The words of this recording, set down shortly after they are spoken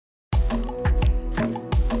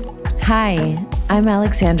Hi, I'm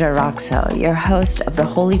Alexandra Roxo, your host of the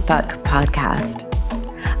Holy Fuck podcast.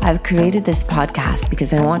 I've created this podcast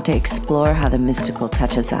because I want to explore how the mystical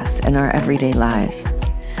touches us in our everyday lives,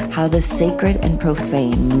 how the sacred and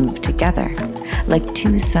profane move together like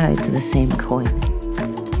two sides of the same coin.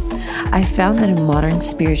 I found that in modern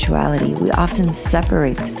spirituality, we often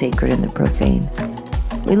separate the sacred and the profane.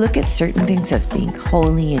 We look at certain things as being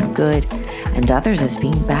holy and good, and others as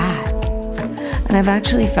being bad. And I've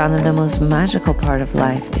actually found that the most magical part of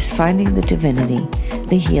life is finding the divinity,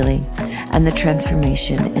 the healing, and the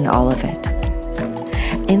transformation in all of it.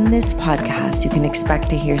 In this podcast, you can expect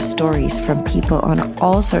to hear stories from people on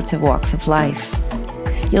all sorts of walks of life.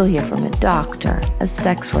 You'll hear from a doctor, a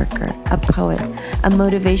sex worker, a poet, a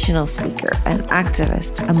motivational speaker, an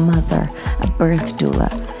activist, a mother, a birth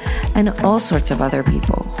doula, and all sorts of other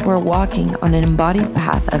people who are walking on an embodied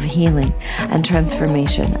path of healing and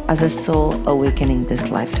transformation as a soul awakening this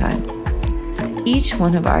lifetime. Each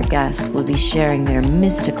one of our guests will be sharing their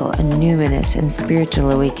mystical and numinous and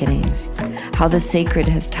spiritual awakenings, how the sacred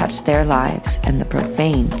has touched their lives and the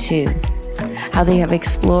profane too, how they have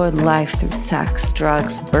explored life through sex,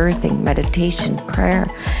 drugs, birthing, meditation, prayer,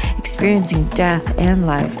 experiencing death and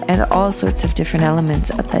life, and all sorts of different elements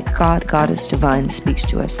that God, Goddess Divine speaks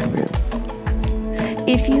to us through.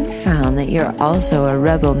 If you've found that you're also a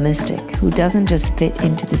rebel mystic who doesn't just fit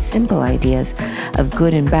into the simple ideas of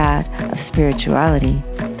good and bad of spirituality,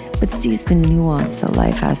 but sees the nuance that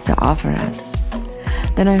life has to offer us,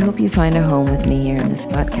 then I hope you find a home with me here in this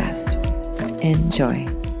podcast. Enjoy.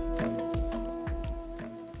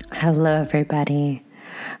 Hello, everybody.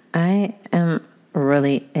 I am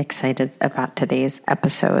really excited about today's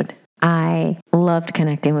episode. I loved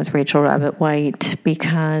connecting with Rachel Rabbit White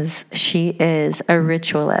because she is a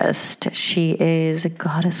ritualist. She is a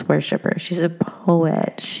goddess worshiper. She's a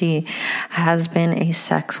poet. She has been a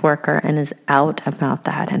sex worker and is out about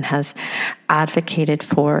that and has advocated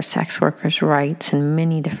for sex workers' rights in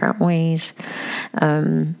many different ways.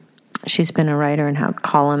 She's been a writer and had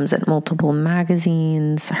columns at multiple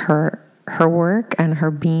magazines. Her work and her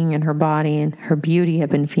being and her body and her beauty have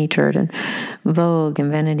been featured in Vogue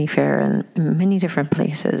and Vanity Fair and many different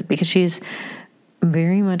places because she's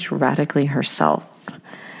very much radically herself.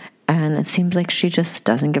 And it seems like she just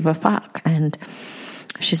doesn't give a fuck. And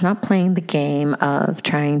she's not playing the game of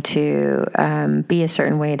trying to be a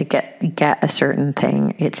certain way to get a certain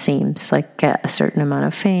thing. It seems like get a certain amount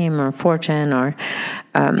of fame or fortune or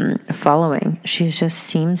following. She just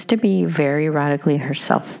seems to be very radically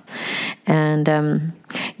herself. And,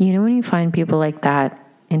 when you find people like that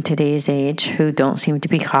in today's age who don't seem to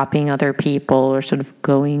be copying other people or sort of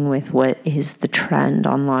going with what is the trend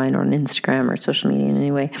online or on Instagram or social media in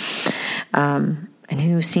any way, and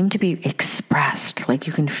who seem to be expressed, like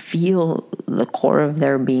you can feel the core of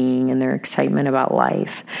their being and their excitement about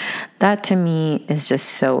life. That to me is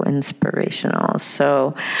just so inspirational.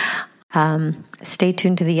 So stay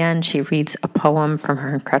tuned to the end. She reads a poem from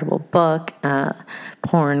her incredible book,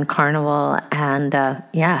 Porn Carnival. And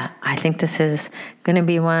I think this is going to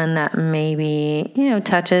be one that maybe,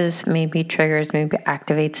 touches, maybe triggers, maybe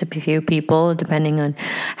activates a few people, depending on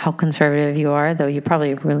how conservative you are, though you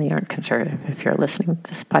probably really aren't conservative if you're listening to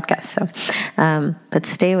this podcast. So, but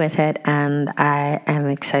stay with it. And I am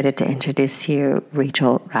excited to introduce to you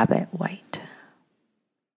Rachel Rabbit White.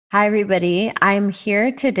 Hi, everybody. I'm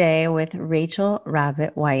here today with Rachel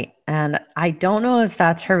Rabbit White, and I don't know if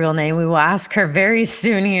that's her real name. We will ask her very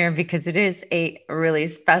soon here because it is a really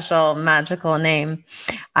special, magical name.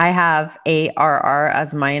 I have ARR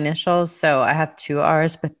as my initials, so I have two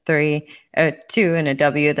R's, but two and a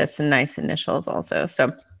W. That's the nice initials also.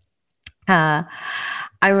 So,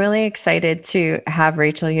 I'm really excited to have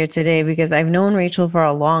Rachel here today because I've known Rachel for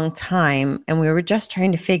a long time and we were just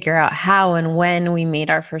trying to figure out how and when we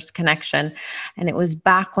made our first connection. And it was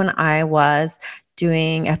back when I was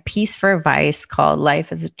doing a piece for Vice called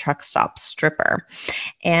Life as a Truck Stop Stripper.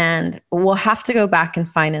 And we'll have to go back and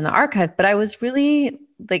find in the archive, but I was really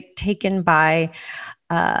taken by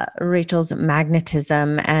Rachel's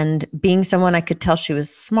magnetism and being someone I could tell she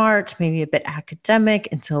was smart, maybe a bit academic,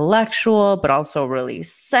 intellectual, but also really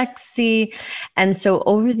sexy. And so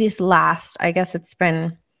over this last, I guess it's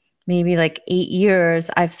been maybe 8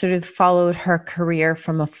 years, I've sort of followed her career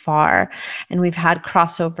from afar. And we've had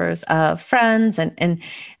crossovers of friends and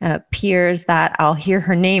peers that I'll hear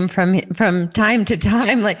her name from time to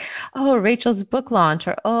time, like, oh, Rachel's book launch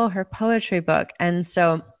or, oh, her poetry book. And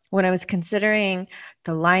so when I was considering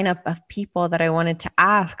the lineup of people that I wanted to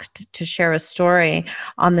ask to share a story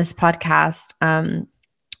on this podcast,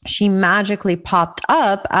 she magically popped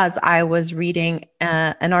up as I was reading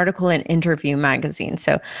an article in Interview magazine.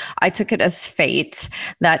 So I took it as fate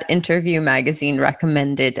that Interview magazine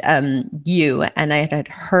recommended you, and I had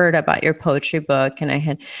heard about your poetry book, and I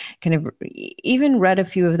had kind of even read a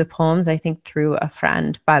few of the poems, I think, through a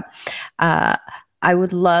friend. But I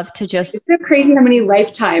would love to just... It's so crazy how many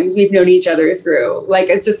lifetimes we've known each other through. Like,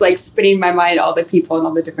 it's just like spinning my mind, all the people and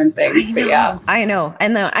all the different things. But yeah. I know.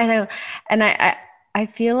 And I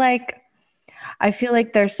feel like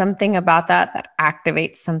there's something about that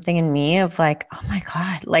activates something in me of like, oh my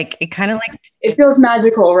God, like it kind of like... It feels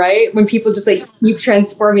magical, right? When people just like keep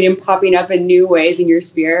transforming and popping up in new ways in your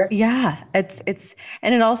sphere. Yeah. And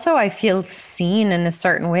it also, I feel seen in a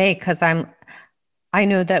certain way because I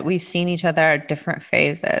know that we've seen each other at different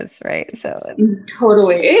phases, right? So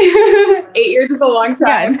totally. 8 years is a long time.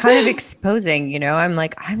 Yeah, it's kind of exposing, I'm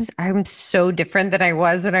like, I'm so different than I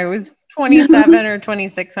was when I was 27 or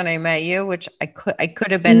 26 when I met you, which I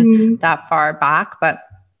could have been that far back, but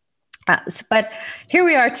here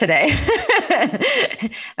we are today.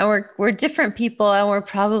 And we're different people, and we're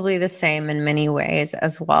probably the same in many ways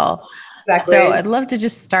as well. Exactly. So I'd love to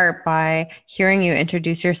just start by hearing you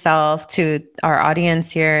introduce yourself to our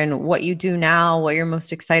audience here and what you do now, what you're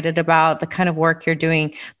most excited about, the kind of work you're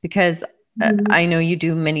doing, because I know you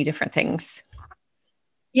do many different things.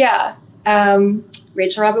 Yeah.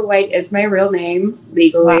 Rachel Rabbit White is my real name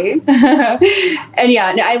legally. Wow. And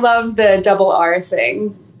yeah, I love the double R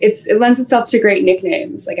thing. It lends itself to great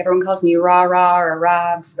nicknames. Like everyone calls me Ra Ra or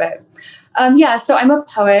Rabs, but so I'm a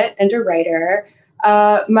poet and a writer.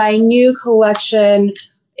 My new collection,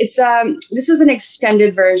 this is an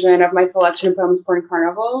extended version of my collection of poems, Porn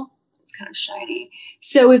Carnival. It's kind of shiny.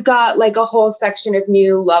 So we've got like a whole section of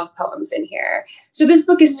new love poems in here. So this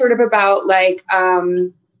book is sort of about like,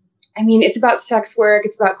 it's about sex work.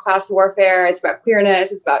 It's about class warfare. It's about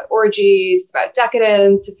queerness. It's about orgies. It's about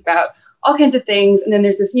decadence. It's about all kinds of things. And then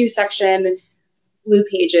there's this new section, Blue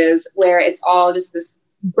Pages, where it's all just this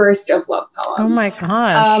burst of love poems. Oh my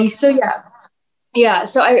gosh.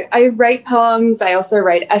 So I write poems. I also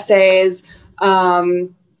write essays.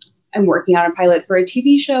 I'm working on a pilot for a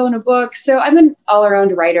TV show and a book. So I'm an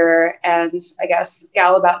all-around writer and I guess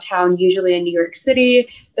gal about town, usually in New York City.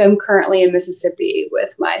 Though I'm currently in Mississippi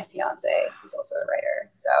with my fiance, who's also a writer.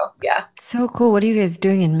 So yeah. So cool. What are you guys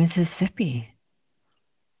doing in Mississippi?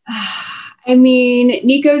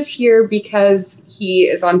 Nico's here because he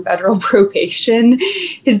is on federal probation.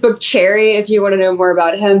 His book Cherry, if you want to know more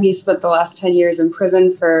about him, he spent the last 10 years in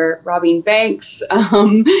prison for robbing banks.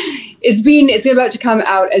 It's about to come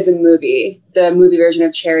out as a movie. The movie version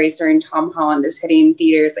of Cherry starring Tom Holland is hitting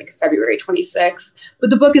theaters like February 26th. But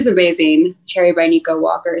the book is amazing, Cherry by Nico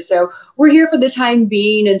Walker. So we're here for the time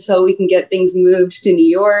being until we can get things moved to New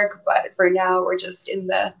York. But for now, we're just in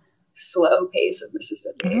the slow pace of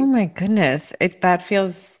Mississippi. Oh my goodness. That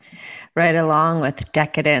feels right along with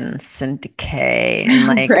decadence and decay and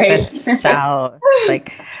like right. The South.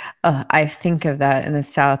 Like I think of that in the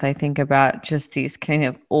South. I think about just these kind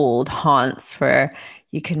of old haunts where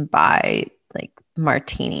you can buy like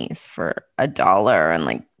martinis for $1 and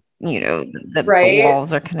like, the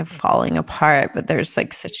walls are kind of falling apart, but there's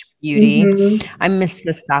like such beauty. Mm-hmm. I miss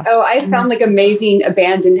the South. Oh, I found like amazing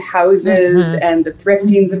abandoned houses and the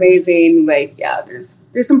thrifting's amazing. Like, yeah, there's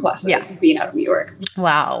some pluses of being out of New York.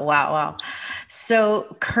 Wow.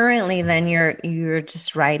 So currently then you're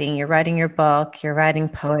just writing, you're writing your book, you're writing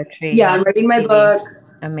poetry. Yeah, I'm writing my book.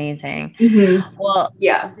 Amazing. Mm-hmm. Well,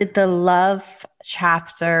 yeah. Did the love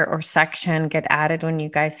chapter or section get added when you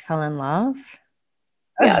guys fell in love?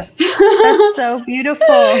 Yes. That's so beautiful.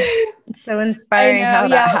 It's so inspiring how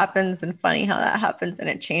that happens and funny how that happens. And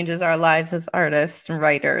it changes our lives as artists and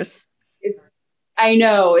writers. I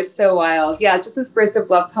know. It's so wild. Yeah. Just this burst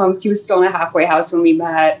of love poems. He was still in a halfway house when we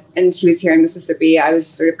met and she was here in Mississippi. I was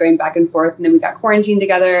sort of going back and forth and then we got quarantined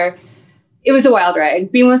together. It was a wild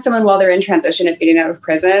ride. Being with someone while they're in transition of getting out of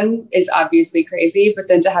prison is obviously crazy. But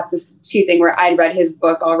then to have this thing where I'd read his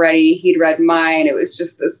book already, he'd read mine. It was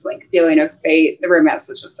just this like feeling of fate. The romance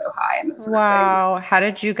was just so high. And wow. How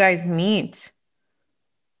did you guys meet?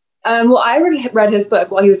 Well, I read his book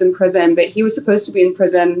while he was in prison, but he was supposed to be in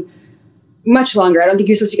prison much longer. I don't think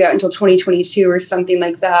he was supposed to get out until 2022 or something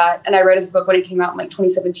like that. And I read his book when it came out in like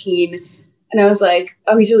 2017. And I was like,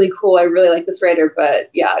 oh, he's really cool. I really like this writer, but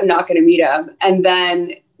yeah, I'm not going to meet him. And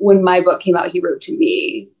then when my book came out, he wrote to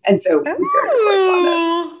me. And so we started to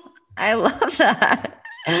correspond. I love that.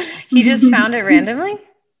 He just found it randomly?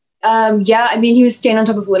 Yeah, he was staying on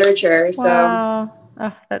top of literature. So. Wow.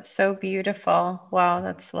 Oh, that's so beautiful. Wow,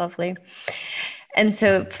 that's lovely. And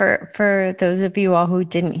so for those of you all who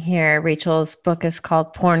didn't hear, Rachel's book is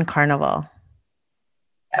called Porn Carnival.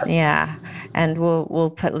 Yes. Yeah. And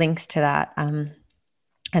we'll put links to that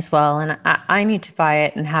as well. And I need to buy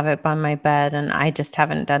it and have it by my bed. And I just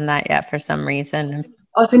haven't done that yet for some reason.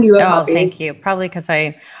 I'll send you a copy. Thank you. Probably because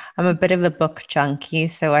I'm a bit of a book junkie.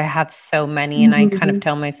 So I have so many and I kind of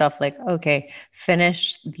tell myself like, okay,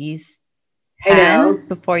 finish these 10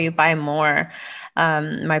 before you buy more.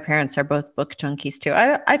 My parents are both book junkies too.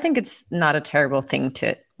 I think it's not a terrible thing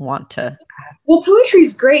to want to. Well, poetry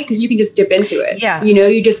is great because you can just dip into it. Yeah. You know,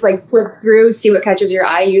 you just like flip through, see what catches your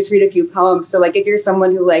eye. You just read a few poems. So like if you're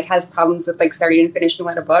someone who like has problems with like starting and finishing a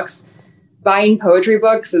lot of books, buying poetry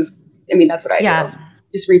books is, I mean, that's what I do.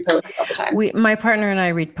 Just read poetry all the time. My partner and I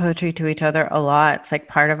read poetry to each other a lot. It's like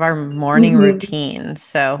part of our morning routine.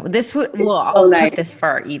 So this I'll put this for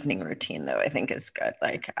our evening routine though. I think is good.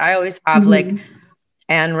 Like I always have like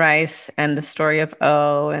Anne Rice and the Story of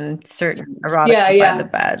O and certain erotica by the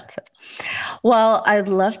bed. So. Well, I'd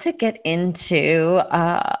love to get into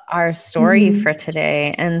our story for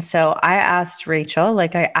today. And so I asked Rachel,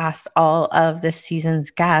 like I asked all of the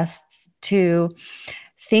season's guests, to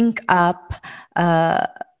think up,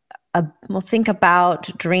 think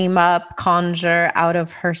about, dream up, conjure out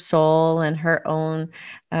of her soul and her own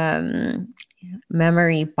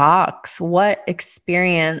memory box. What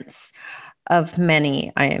experience of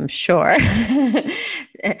many, I am sure,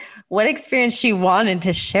 what experience she wanted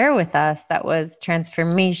to share with us that was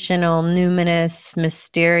transformational, numinous,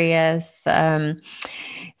 mysterious,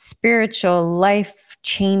 spiritual,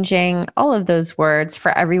 life-changing, all of those words.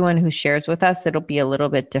 For everyone who shares with us, it'll be a little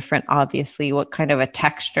bit different, obviously, what kind of a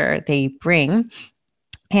texture they bring.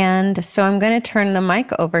 And so I'm going to turn the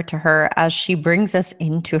mic over to her as she brings us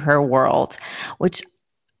into her world, which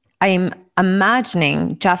I'm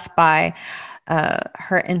imagining just by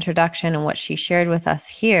her introduction and what she shared with us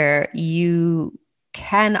here, you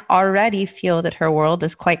can already feel that her world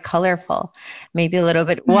is quite colorful, maybe a little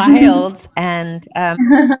bit wild, and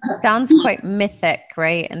sounds quite mythic,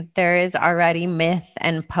 right? And there is already myth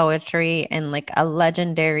and poetry and like a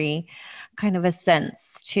legendary kind of a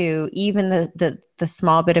sense to even the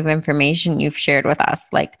small bit of information you've shared with us.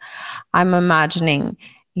 Like I'm imagining,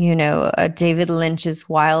 you know, David Lynch's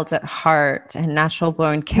Wild at Heart and Natural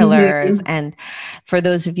Born Killers. And for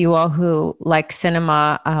those of you all who like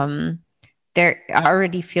cinema, there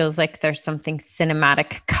already feels like there's something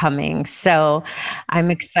cinematic coming. So I'm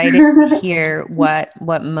excited to hear what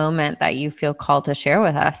moment that you feel called to share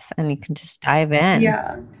with us, and you can just dive in.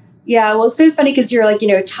 Yeah. Well, it's so funny because you're like, you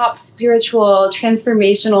know, top spiritual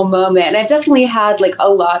transformational moment. And I've definitely had like a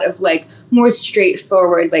lot of like more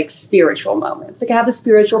straightforward, like spiritual moments. Like I have a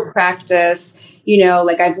spiritual practice, you know,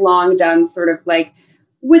 like I've long done sort of like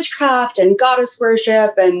witchcraft and goddess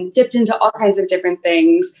worship and dipped into all kinds of different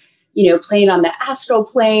things, you know, playing on the astral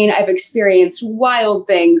plane. I've experienced wild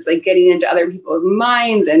things like getting into other people's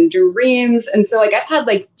minds and dreams. And so like I've had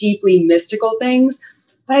like deeply mystical things.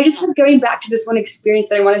 But I just kept going back to this one experience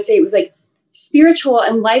that I want to say it was like spiritual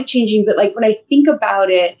and life-changing. But like when I think about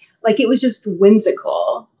it, like it was just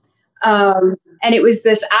whimsical. And it was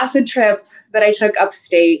this acid trip that I took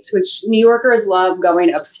upstate, which New Yorkers love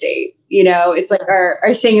going upstate. You know, it's like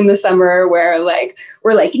our thing in the summer where like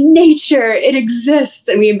we're like nature, it exists.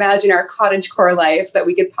 And we imagine our cottagecore life that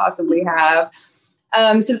we could possibly have.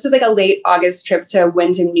 So this was like a late August trip to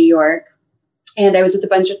Wyndham, New York. And I was with a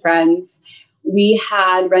bunch of friends. We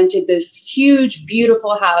had rented this huge,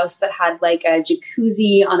 beautiful house that had like a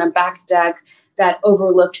jacuzzi on a back deck that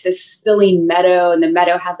overlooked this spilling meadow. And the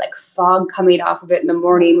meadow had like fog coming off of it in the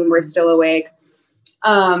morning when we're still awake.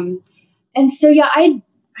 And so, yeah, I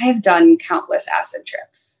have done countless acid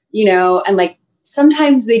trips, you know, and like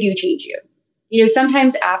sometimes they do change you. You know,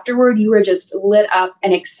 sometimes afterward, you were just lit up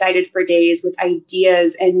and excited for days with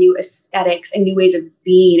ideas and new aesthetics and new ways of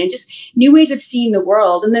being and just new ways of seeing the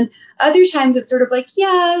world. And then other times it's sort of like,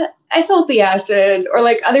 yeah, I felt the acid. Or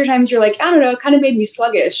like other times you're like, I don't know, it kind of made me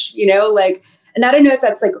sluggish, you know, like, and I don't know if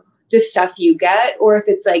that's like the stuff you get or if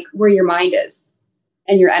it's like where your mind is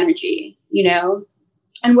and your energy, you know.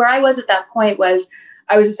 And where I was at that point was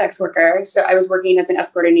I was a sex worker. So I was working as an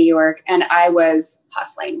escort in New York and I was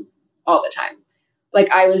hustling all the time. Like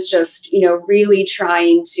I was just, you know, really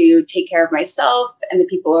trying to take care of myself and the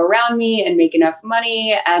people around me and make enough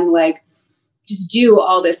money and like just do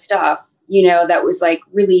all this stuff, you know, that was like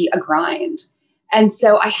really a grind. And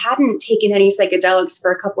so I hadn't taken any psychedelics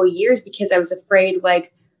for a couple of years because I was afraid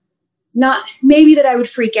like not maybe that I would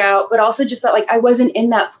freak out, but also just that like I wasn't in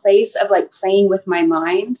that place of like playing with my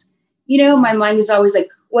mind. You know, my mind was always like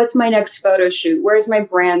what's my next photo shoot? Where's my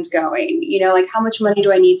brand going? You know, like, how much money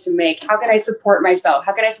do I need to make? How can I support myself?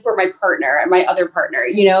 How can I support my partner and my other partner?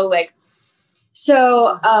 You know, like,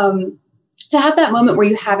 so to have that moment where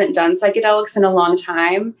you haven't done psychedelics in a long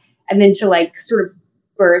time, and then to like sort of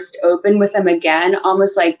burst open with them again,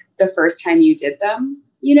 almost like the first time you did them,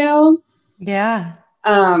 you know? Yeah.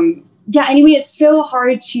 Yeah, anyway, it's so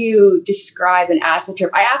hard to describe an acid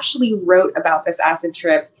trip. I actually wrote about this acid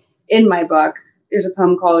trip in my book. There's a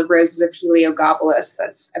poem called Roses of Heliogabalus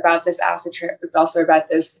that's about this acid trip. It's also about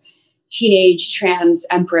this teenage trans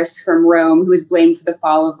empress from Rome who was blamed for the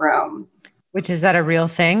fall of Rome. Which, is that a real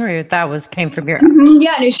thing, or came from your...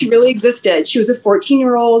 Yeah, no, she really existed. She was a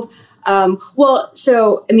 14-year-old.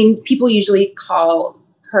 So, I mean, people usually call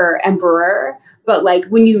her emperor, but like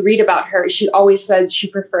when you read about her, she always said she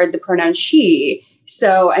preferred the pronoun she.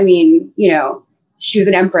 So, I mean, you know, she was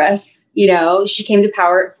an empress, you know, she came to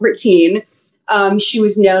power at 14. She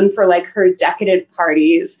was known for like her decadent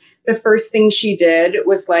parties. The first thing she did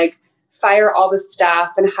was like fire all the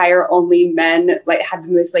staff and hire only men, like have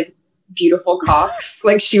the most like beautiful cocks.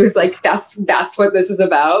 Like she was like, that's what this is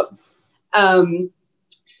about.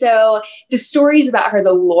 So the stories about her,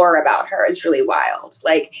 the lore about her is really wild.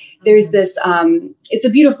 Like there's this, it's a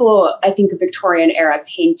beautiful, I think, Victorian era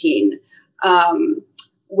painting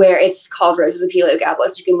where it's called Roses of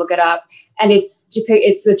Heliogabalus. You can look it up. And it's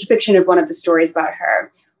the depiction of one of the stories about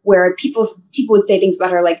her, where people would say things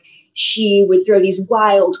about her like she would throw these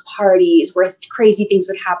wild parties where crazy things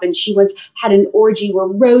would happen. She once had an orgy where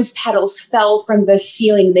rose petals fell from the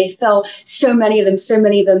ceiling. They fell, so many of them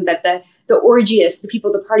that the orgiasts, the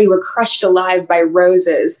people at the party, were crushed alive by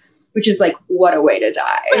roses, which is like, what a way to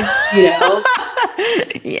die, you know?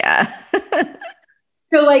 Yeah.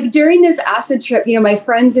 So like during this acid trip, you know, my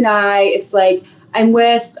friends and I, it's like I'm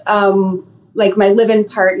with like my live-in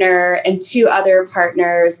partner and two other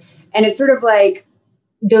partners. And it's sort of like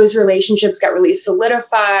those relationships got really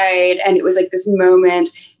solidified. And it was like this moment,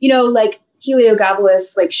 you know, like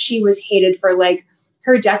Heliogabalus, like she was hated for like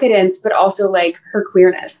her decadence, but also like her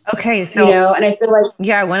queerness. Okay. So, you know, and I feel like,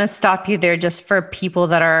 yeah, I want to stop you there just for people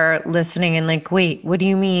that are listening and like, wait, what do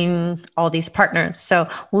you mean all these partners? So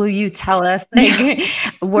will you tell us, like,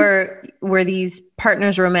 were these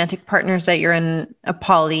partners romantic partners that you're in a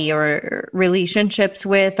poly or relationships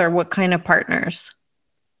with, or what kind of partners?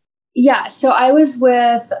 Yeah. So I was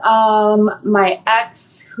with my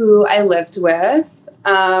ex who I lived with.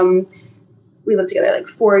 We lived together like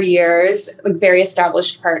 4 years, like very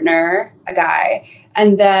established partner, a guy.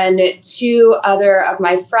 And then two other of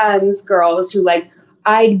my friends, girls who like,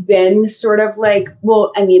 I'd been sort of like,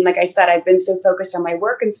 well, I mean, like I said, I've been so focused on my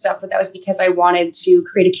work and stuff, but that was because I wanted to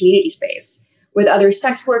create a community space with other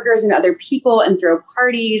sex workers and other people and throw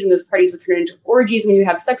parties. And those parties would turn into orgies when you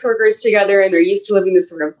have sex workers together and they're used to living this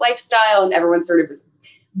sort of lifestyle and everyone sort of is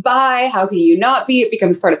bi. How can you not be? It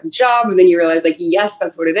becomes part of the job. And then you realize like, yes,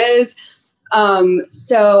 that's what it is.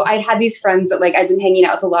 So I'd had these friends that like I'd been hanging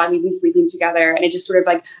out with a lot and we've been sleeping together. And it just sort of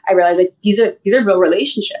like, I realized like these are real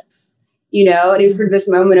relationships, you know? And it was sort of this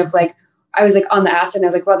moment of like, I was like on the acid and I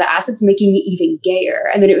was like, well, the acid's making me even gayer.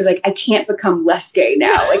 And then it was like, I can't become less gay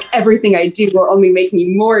now. Like everything I do will only make me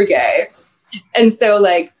more gay. And so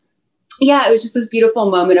like, yeah, it was just this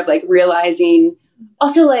beautiful moment of like realizing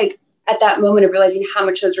also like, at that moment of realizing how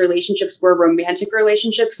much those relationships were romantic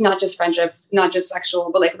relationships, not just friendships, not just sexual,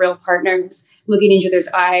 but like real partners, looking into those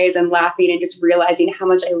eyes and laughing and just realizing how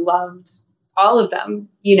much I loved all of them,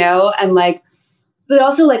 you know, and like, but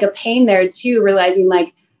also like a pain there too, realizing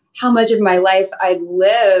like how much of my life I'd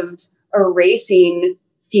lived erasing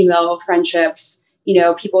female friendships, you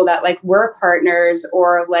know, people that like were partners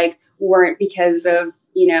or like weren't because of,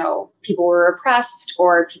 you know, people were oppressed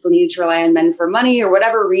or people needed to rely on men for money or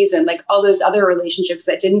whatever reason, like all those other relationships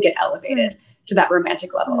that didn't get elevated to that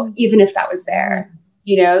romantic level, even if that was there,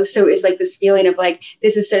 you know? So it's like this feeling of like,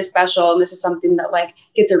 this is so special. And this is something that like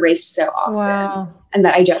gets erased so often and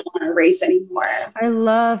that I don't want to erase anymore. I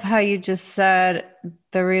love how you just said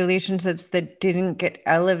the relationships that didn't get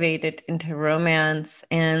elevated into romance.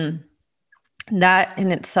 And that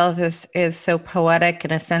in itself is so poetic.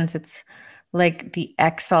 In a sense, it's like the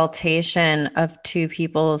exaltation of two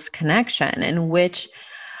people's connection, and which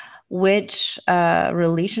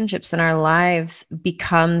relationships in our lives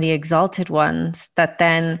become the exalted ones that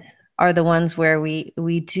then are the ones where we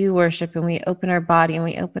do worship and we open our body and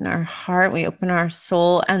we open our heart, we open our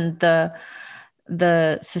soul, and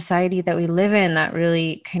the society that we live in that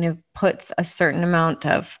really kind of puts a certain amount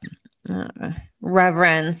of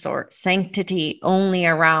reverence or sanctity only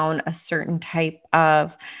around a certain type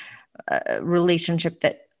of relationship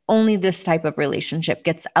that only this type of relationship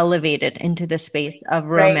gets elevated into the space of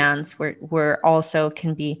romance, where also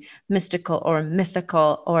can be mystical or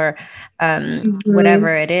mythical or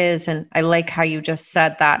whatever it is. And I like how you just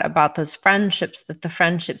said that about those friendships, that the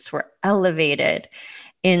friendships were elevated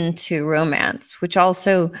into romance, which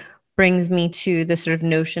also brings me to the sort of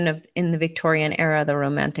notion of, in the Victorian era, the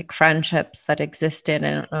romantic friendships that existed.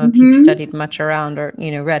 I don't know if you've studied much around or,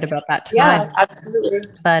 read about that time. Yeah, absolutely.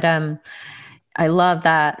 But I love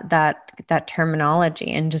that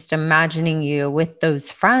terminology, and just imagining you with those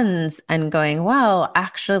friends and going, well,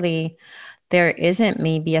 actually, there isn't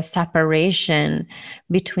maybe a separation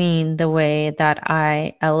between the way that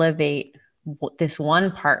I elevate this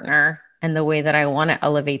one partner and the way that I want to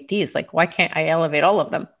elevate these. Like, why can't I elevate all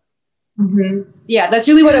of them? Yeah, that's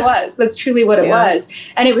really what it was. That's truly what it was.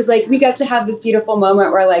 And it was like, we got to have this beautiful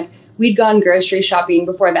moment where like we'd gone grocery shopping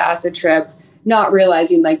before the acid trip, not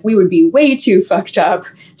realizing like we would be way too fucked up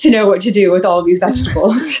to know what to do with all of these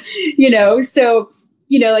vegetables, So,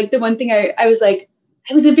 like the one thing I was like,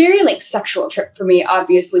 it was a very like sexual trip for me,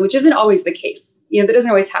 obviously, which isn't always the case. That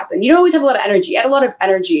doesn't always happen. You don't always have a lot of energy. I had a lot of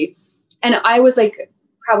energy. And I was like,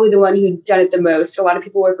 probably the one who'd done it the most. A lot of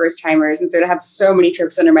people were first timers. And so to have so many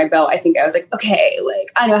trips under my belt, I think I was like, okay, like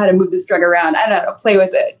I know how to move this drug around. I know how to play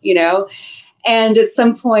with it, And at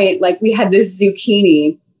some point, like we had this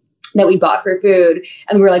zucchini that we bought for food.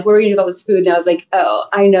 And we were like, what are we going to do with all this food? And I was like, oh,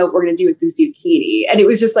 I know what we're going to do with the zucchini. And it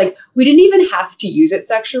was just like, we didn't even have to use it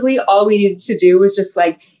sexually. All we needed to do was just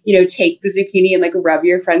like, take the zucchini and like rub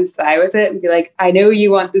your friend's thigh with it and be like, I know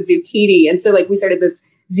you want the zucchini. And so like we started this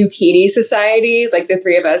zucchini society, like the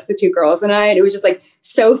three of us, the two girls and I, and it was just like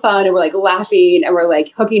so fun. And we're like laughing and we're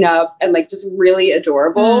like hooking up and like just really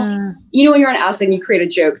adorable. When you're on acid and you create a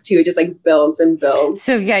joke too, it just like builds and builds.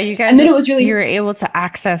 So yeah, you guys, and then it was really, you were able to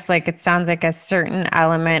access, like, it sounds like a certain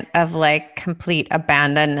element of like complete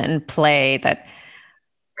abandon and play that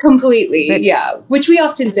completely, which we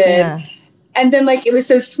often did. Yeah. And then like, it was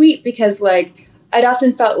so sweet because like, I'd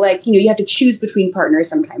often felt like, you have to choose between partners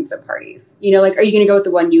sometimes at parties. Like, are you going to go with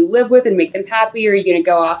the one you live with and make them happy? Or are you going to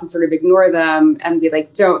go off and sort of ignore them and be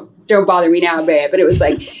like, don't bother me now, babe. But it was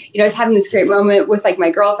like, I was having this great moment with like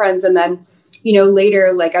my girlfriends. And then,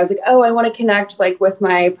 later, like I was like, oh, I want to connect like with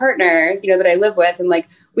my partner, that I live with. And like,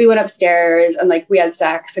 we went upstairs and like we had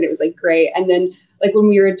sex and it was like great. And then like when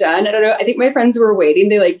we were done, I don't know, I think my friends were waiting.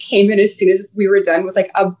 They like came in as soon as we were done with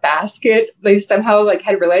like a basket. They somehow like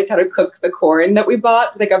had realized how to cook the corn that we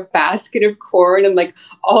bought, like a basket of corn and like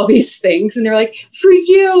all these things. And they're like, for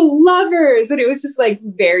you, lovers. And it was just like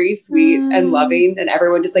very sweet and loving, and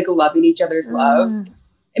everyone just like loving each other's love.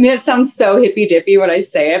 I mean, that sounds so hippy dippy when I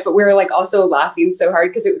say it, but we were like also laughing so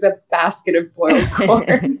hard because it was a basket of boiled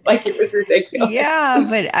corn. Like it was ridiculous. Yeah,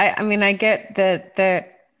 but I mean, I get that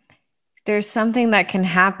there's something that can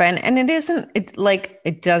happen, and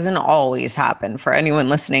it doesn't always happen for anyone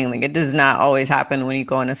listening. Like, it does not always happen when you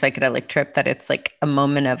go on a psychedelic trip that it's like a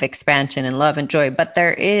moment of expansion and love and joy. But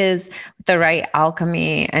there is the right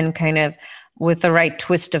alchemy and kind of with the right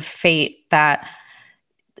twist of fate that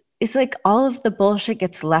it's like all of the bullshit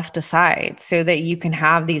gets left aside so that you can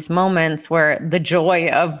have these moments where the joy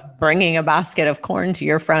of bringing a basket of corn to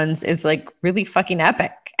your friends is like really fucking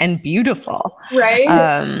epic and beautiful. Right.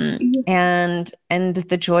 And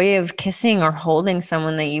the joy of kissing or holding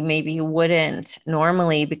someone that you maybe wouldn't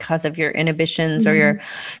normally because of your inhibitions or your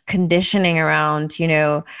conditioning around,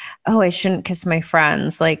 oh, I shouldn't kiss my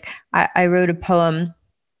friends. Like I wrote a poem.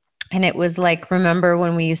 And it was like, remember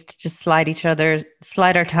when we used to just slide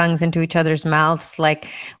our tongues into each other's mouths, like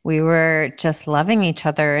we were just loving each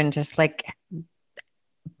other and just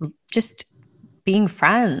being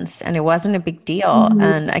friends, and it wasn't a big deal.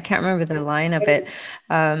 And I can't remember the line of it.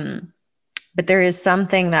 But there is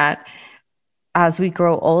something that as we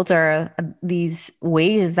grow older, these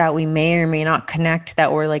ways that we may or may not connect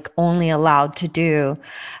that we're like only allowed to do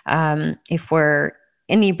if we're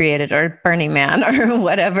inebriated or Burning Man or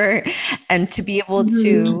whatever, and to be able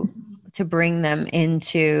to bring them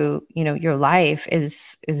into your life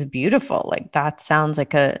is beautiful. Like that sounds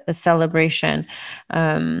like a celebration.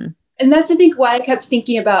 And that's I think why I kept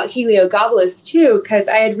thinking about Heliogabalus too, because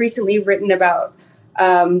I had recently written about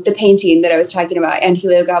the painting that I was talking about, and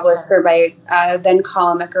Heliogabalus by then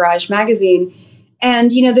column at Garage Magazine.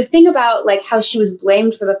 And, the thing about like how she was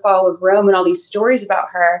blamed for the fall of Rome and all these stories about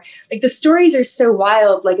her, like the stories are so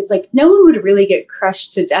wild. Like, it's like no one would really get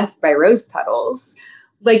crushed to death by rose petals.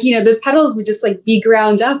 Like, the petals would just like be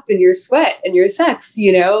ground up in your sweat and your sex,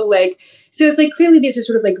 like, so it's like clearly these are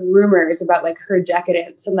sort of like rumors about like her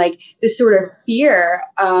decadence and like this sort of fear,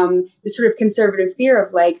 this sort of conservative fear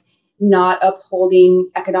of like not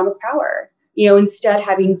upholding economic power. instead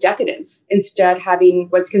having decadence, instead having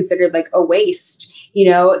what's considered like a waste,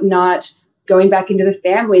 not going back into the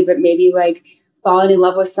family, but maybe like falling in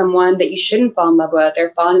love with someone that you shouldn't fall in love with,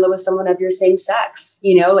 or falling in love with someone of your same sex,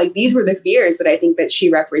 like these were the fears that I think that she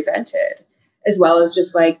represented, as well as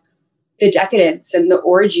just like the decadence and the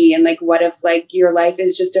orgy, and like, what if like your life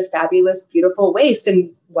is just a fabulous, beautiful waste,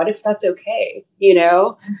 and what if that's okay,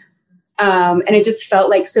 and it just felt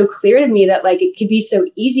like so clear to me that like it could be so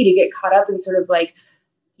easy to get caught up in sort of like,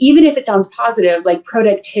 even if it sounds positive, like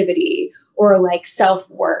productivity or like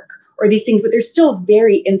self-work or these things, but they're still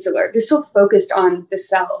very insular. They're still focused on the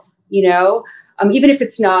self, even if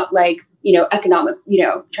it's not like, economic,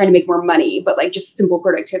 trying to make more money, but like just simple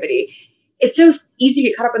productivity. It's so easy to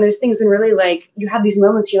get caught up in those things when really like you have these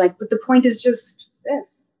moments, you're like, but the point is just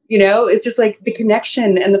this. It's just like the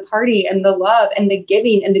connection and the party and the love and the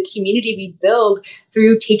giving and the community we build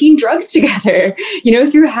through taking drugs together,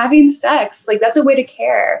 through having sex. Like that's a way to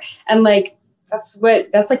care. And like, that's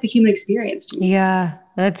like the human experience to me. Yeah,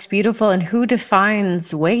 that's beautiful. And who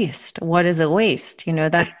defines waste? What is a waste?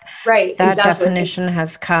 That right, that exactly. definition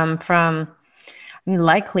has come from,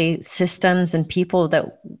 likely systems and people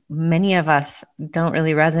that many of us don't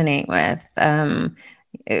really resonate with.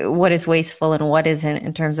 What is wasteful and what isn't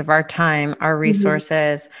in terms of our time, our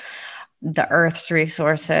resources, the earth's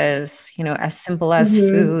resources, as simple as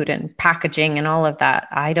food and packaging and all of that.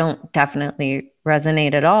 I don't definitely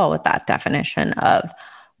resonate at all with that definition of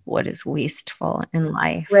what is wasteful in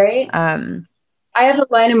life. Right. I have a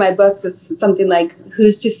line in my book that's something like,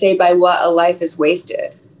 who's to say by what a life is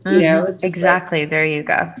wasted? It's exactly. Like, there you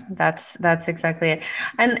go. That's exactly it.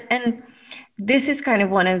 And this is kind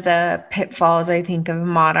of one of the pitfalls, I think, of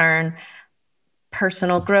modern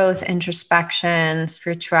personal growth, introspection,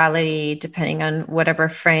 spirituality, depending on whatever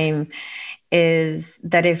frame, is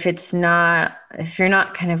that if you're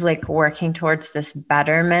not kind of like working towards this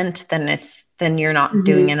betterment, then you're not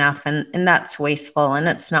doing enough, and that's wasteful, and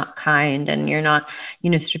it's not kind, and you're not,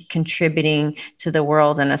 sort of contributing to the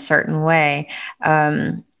world in a certain way.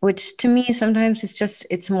 Which to me, sometimes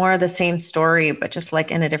it's more of the same story, but just like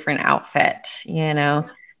in a different outfit,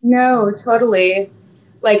 No, totally.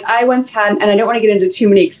 Like I once had, and I don't want to get into too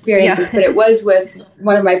many experiences, but it was with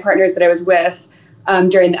one of my partners that I was with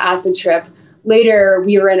during the acid trip. Later,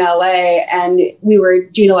 we were in LA and we were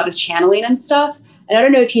doing a lot of channeling and stuff. And I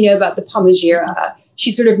don't know if you know about the Pomajira.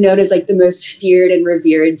 She's sort of known as like the most feared and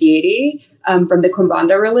revered deity from the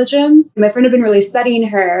Kumbanda religion. My friend had been really studying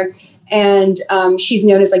her, and she's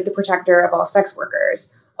known as like the protector of all sex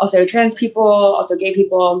workers, also trans people, also gay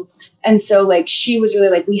people. And so like, she was really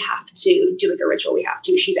like, we have to do like a ritual. We have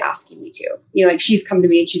to, she's asking me to, like she's come to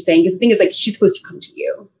me and she's saying, because the thing is like, she's supposed to come to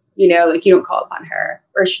you, like you don't call upon her,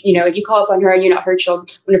 or, if you call upon her and you're not her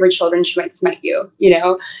child, one of her children, she might smite you,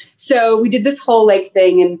 So we did this whole like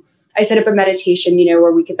thing, and I set up a meditation,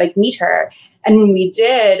 where we could like meet her. And when we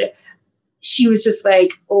did, she was just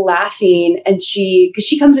like laughing, and because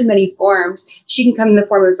she comes in many forms. She can come in the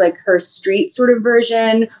form of like her street sort of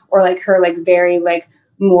version, or like her like very like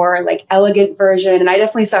more like elegant version. And I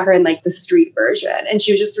definitely saw her in like the street version, and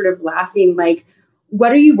she was just sort of laughing like,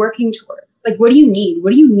 what are you working towards? Like, what do you need?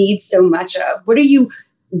 What do you need so much of? What are you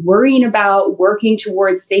worrying about, working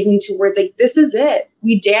towards, saving towards? Like, this is it.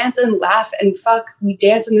 We dance and laugh and fuck. We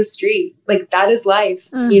dance in the street. Like, that is life,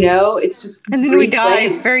 It's just this, and then we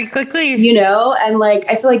die very quickly, and like,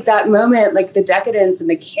 I feel like that moment, like the decadence and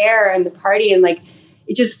the care and the party, and like,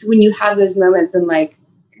 it just, when you have those moments, and like,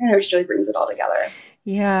 I don't know, it just really brings it all together.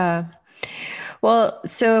 Yeah. Well,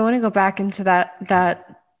 so I want to go back into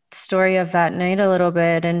that story of that night a little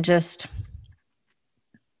bit, and just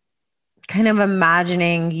kind of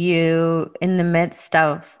imagining you in the midst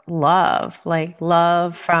of love, like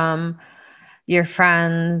love from your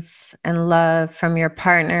friends and love from your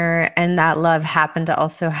partner, and that love happened to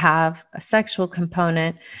also have a sexual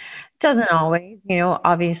component. It doesn't always,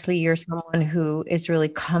 obviously you're someone who is really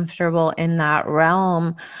comfortable in that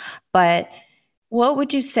realm, but what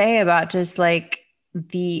would you say about just like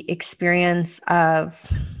the experience of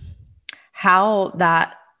how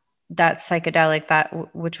that psychedelic,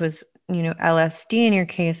 which was, LSD in your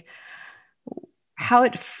case, how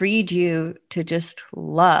it freed you to just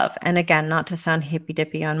love? And again, not to sound hippy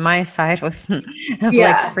dippy on my side of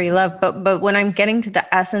like free love, but when I'm getting to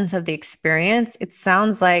the essence of the experience, it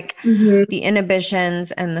sounds like the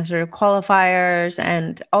inhibitions and the sort of qualifiers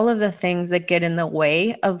and all of the things that get in the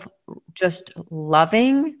way of just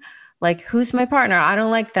loving, like, who's my partner? I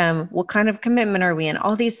don't like them. What kind of commitment are we in?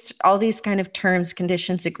 All these kind of terms,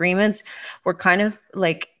 conditions, agreements were kind of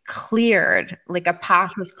like cleared, like a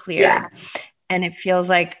path was cleared. And it feels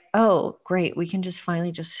like, oh, great, we can just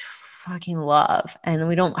finally just fucking love and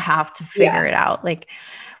we don't have to figure it out. Like,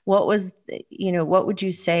 what was, what would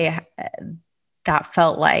you say that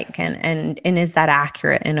felt like? And is that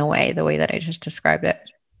accurate in a way, the way that I just described it?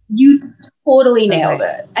 You totally nailed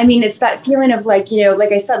it. I mean, it's that feeling of like,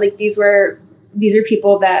 like I said, like these are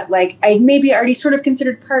people that like I maybe already sort of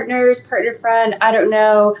considered partners, partner, friend. I don't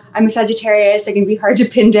know. I'm a Sagittarius. It can be hard to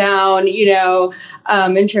pin down,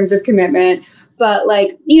 in terms of commitment. But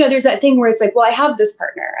like, there's that thing where it's like, well, I have this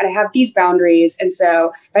partner and I have these boundaries. And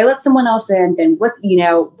so if I let someone else in, then what's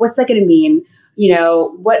that going to mean?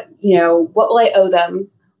 What will I owe them?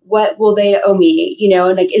 What will they owe me?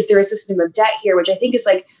 And like, is there a system of debt here? Which I think is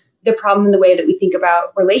like the problem in the way that we think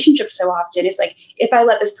about relationships so often is like, if I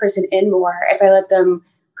let this person in more, if I let them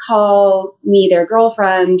call me their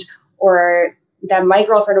girlfriend or them my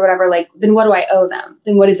girlfriend or whatever, like, then what do I owe them?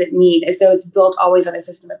 Then what does it mean? As though it's built always on a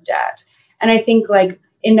system of debt. And I think like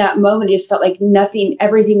in that moment, it just felt like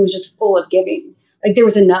everything was just full of giving. Like there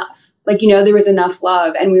was enough, there was enough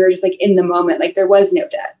love. And we were just like in the moment, like there was no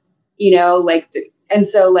debt, and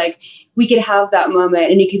so like we could have that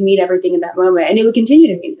moment and it could mean everything in that moment and it would continue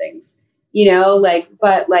to mean things,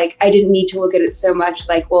 but like I didn't need to look at it so much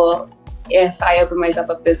like, well, if I open myself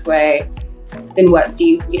up this way, then what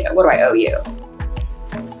do I owe you?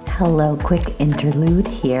 Hello, quick interlude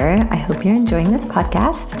here. I hope you're enjoying this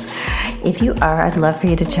podcast. If you are, I'd love for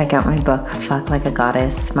you to check out my book, Fuck Like a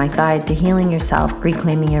Goddess, my guide to healing yourself,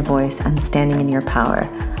 reclaiming your voice, and standing in your power.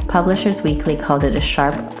 Publishers Weekly called it a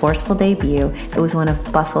sharp, forceful debut. It was one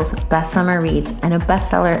of Bustle's best summer reads and a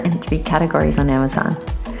bestseller in 3 categories on Amazon.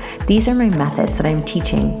 These are my methods that I'm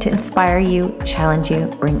teaching to inspire you, challenge you,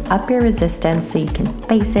 bring up your resistance so you can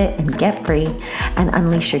face it and get free and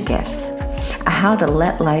unleash your gifts. A how to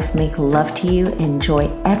let life make love to you,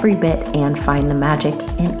 enjoy every bit, and find the magic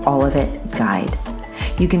in all of it guide.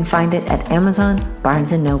 You can find it at Amazon,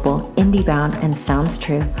 Barnes & Noble, IndieBound, and Sounds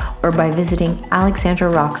True, or by visiting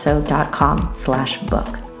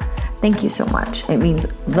alexandraroxo.com/book. Thank you so much. It means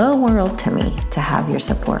the world to me to have your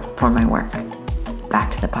support for my work.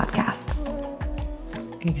 Back to the podcast.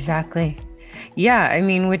 Exactly. Yeah, I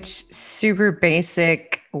mean, which super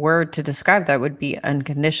basic word to describe that would be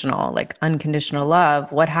unconditional, like unconditional love.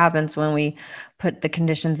 What happens when we put the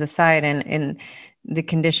conditions aside and the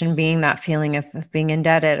condition being that feeling of being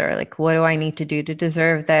indebted, or like, what do I need to do to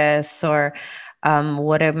deserve this? Or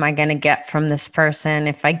what am I going to get from this person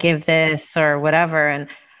if I give this or whatever? And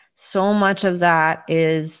so much of that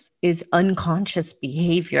is unconscious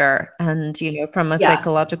behavior. And, from a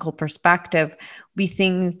psychological perspective, we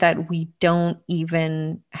think that we don't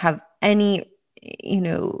even have any,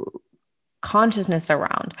 consciousness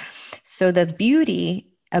around. So the beauty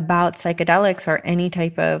about psychedelics or any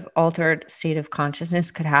type of altered state of consciousness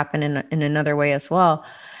could happen in another way as well,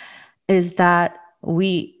 is that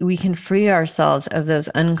we can free ourselves of those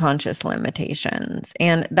unconscious limitations.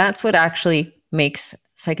 And that's what actually makes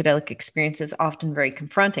psychedelic experiences often very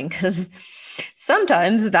confronting, because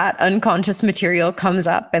sometimes that unconscious material comes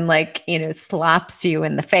up and slaps you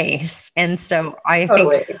in the face. And so I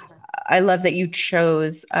think I love that you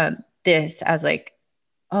chose this as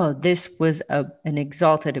this was an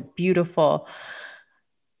exalted, a beautiful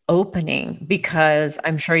opening, because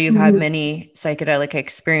I'm sure you've had many psychedelic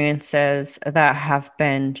experiences that have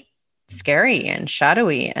been scary and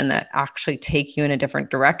shadowy and that actually take you in a different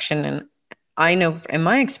direction. And I know in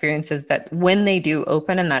my experiences that when they do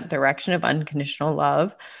open in that direction of unconditional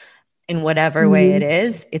love, in whatever way it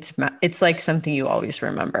is, it's like something you always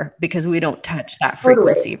remember, because we don't touch that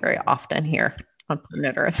frequency very often here on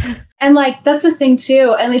planet Earth. And that's the thing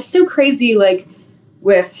too. And it's so crazy,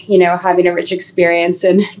 with, having a rich experience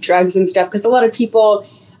in drugs and stuff, because a lot of people,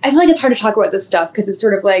 I feel like it's hard to talk about this stuff because it's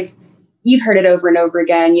sort of like, you've heard it over and over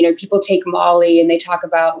again. People take Molly and they talk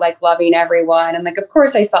about loving everyone. And of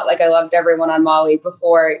course I felt like I loved everyone on Molly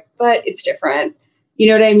before, but it's different. You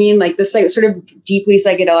know what I mean? This sort of deeply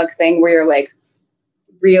psychedelic thing where you're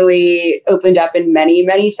really opened up in many,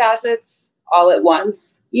 many facets all at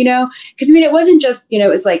once, because it wasn't just, it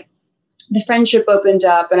was the friendship opened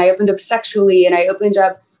up and I opened up sexually and I opened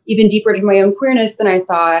up even deeper to my own queerness than I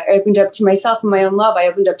thought. I opened up to myself and my own love. I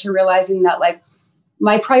opened up to realizing that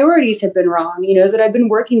my priorities had been wrong, that I'd been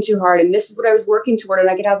working too hard and this is what I was working toward and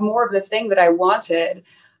I could have more of the thing that I wanted.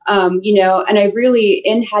 And I really,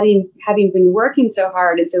 in having been working so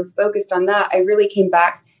hard and so focused on that, I really came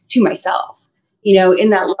back to myself, in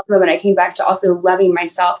that love moment. I came back to also loving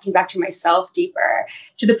myself, came back to myself deeper,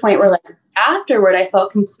 to the point where afterward, I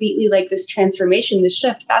felt completely this transformation, this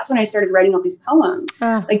shift. That's when I started writing all these poems.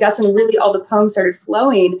 That's when really all the poems started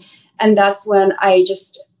flowing. And that's when I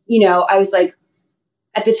just, I was at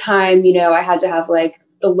the time, I had to have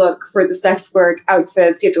the look for the sex work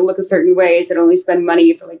outfits. You have to look a certain way. So only spend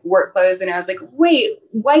money for like work clothes. And I was like, wait,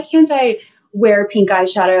 why can't I wear pink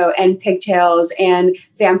eyeshadow and pigtails and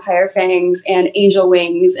vampire fangs and angel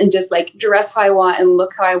wings and just like dress how I want and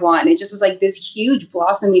look how I want? And it just was like this huge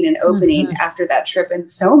blossoming and opening after that trip in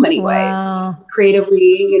so many ways. Creatively,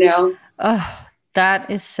 you know. Oh,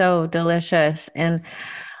 that is so delicious. And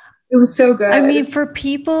it was so good. I mean, for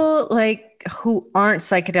people like who aren't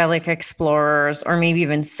psychedelic explorers or maybe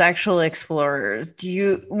even sexual explorers,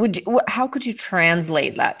 how could you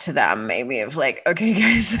translate that to them? Maybe of like, okay,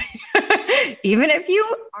 guys, even if you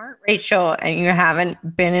aren't Rachel and you haven't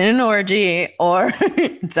been in an orgy or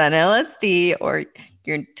done LSD or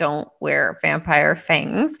you don't wear vampire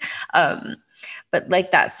fangs, but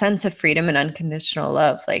like that sense of freedom and unconditional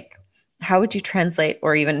love, like how would you translate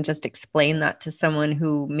or even just explain that to someone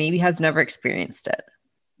who maybe has never experienced it?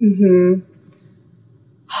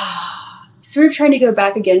 Sort of trying to go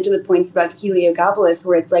back again to the points about Heliogabalus,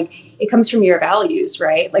 where it's like, it comes from your values,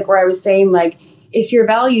 right? Like where I was saying, like, if your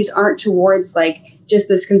values aren't towards like just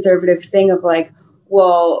this conservative thing of like,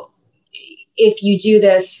 well, if you do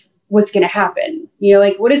this, what's going to happen? You know,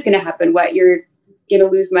 like what is going to happen? What, you're going to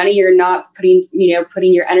lose money? You're not putting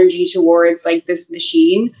your energy towards like this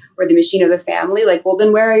machine or the machine of the family. Like, well,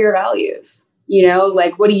 then where are your values? You know,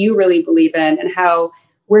 like what do you really believe in and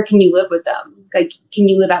where can you live with them? Like, can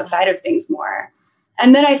you live outside of things more?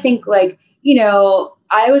 And then I think like, you know,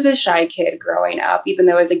 I was a shy kid growing up, even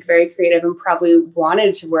though I was like very creative and probably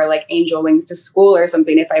wanted to wear like angel wings to school or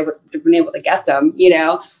something if I would have been able to get them, you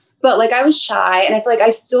know, but like I was shy and I feel like I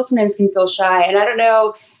still sometimes can feel shy. And I don't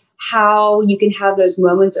know how you can have those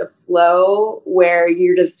moments of flow where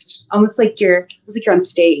you're just almost like you're on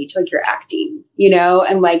stage, like you're acting, you know,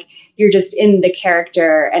 and like you're just in the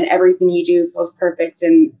character and everything you do feels perfect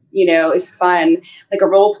and, you know, is fun, like a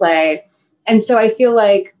role play. And so I feel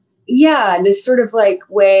like, yeah, this sort of like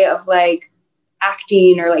way of like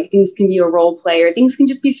acting or like things can be a role play or things can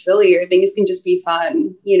just be silly or things can just be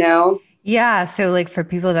fun, you know? Yeah. So like for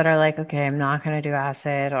people that are like, okay, I'm not going to do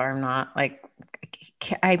acid or I'm not like,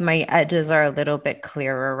 my edges are a little bit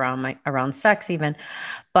clearer around sex even,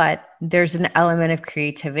 but there's an element of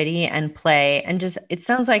creativity and play and just, it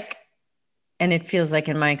sounds like, and it feels like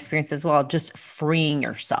in my experience as well, just freeing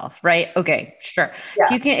yourself, right? Okay, sure.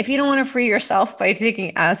 Yeah. If you don't want to free yourself by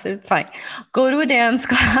taking acid, fine. Go to a dance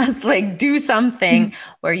class, like do something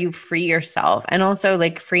where you free yourself. And also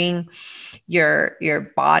like freeing your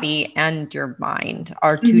body and your mind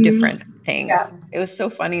are two different things. Yeah. It was so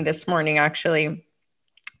funny this morning, actually.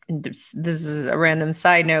 This is a random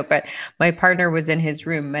side note, but my partner was in his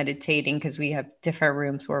room meditating because we have different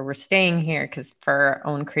rooms where we're staying here because for our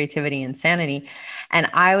own creativity and sanity. And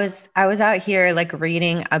I was out here like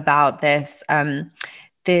reading about this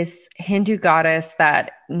Hindu goddess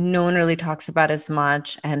that no one really talks about as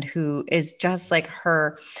much and who is just like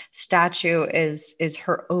her statue is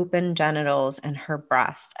her open genitals and her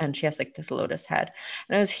breast. And she has like this lotus head.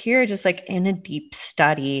 And I was here just like in a deep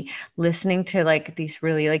study, listening to like these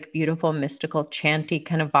really like beautiful, mystical, chanty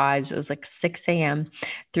kind of vibes. It was like 6 a.m.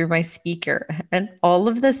 through my speaker. And all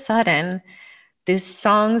of a sudden, this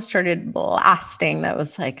song started blasting that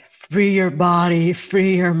was like, free your body,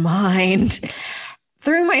 free your mind.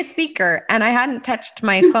 Through my speaker, and I hadn't touched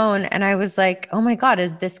my phone, and I was like, oh my God,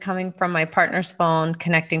 is this coming from my partner's phone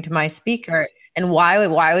connecting to my speaker? And why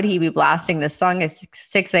would he be blasting this song at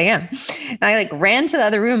 6 a.m.? And I like ran to the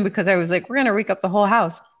other room because I was like, we're gonna wake up the whole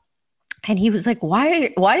house. And he was like, why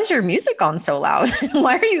is your music on so loud?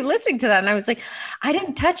 Why are you listening to that? And I was like, I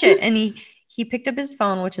didn't touch it. And he picked up his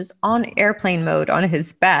phone, which is on airplane mode on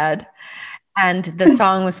his bed. And the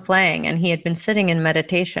song was playing and he had been sitting in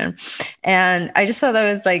meditation. And I just thought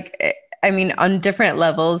that was like, I mean, on different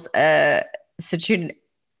levels, such a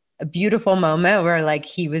beautiful moment where like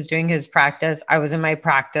he was doing his practice. I was in my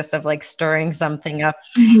practice of like stirring something up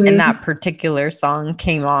and that particular song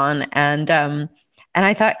came on. And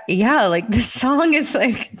I thought, yeah, like this song is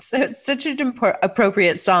like such an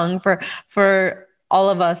appropriate song for all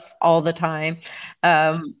of us all the time.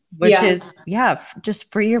 Which is,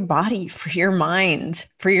 just free your body, free your mind,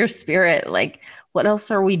 free your spirit. Like, what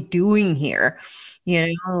else are we doing here? You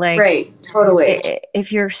know, like, right, totally.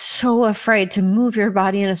 If you're so afraid to move your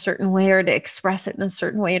body in a certain way or to express it in a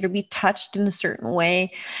certain way or to be touched in a certain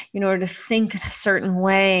way, you know, or to think in a certain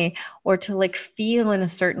way or to like feel in a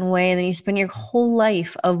certain way, then you spend your whole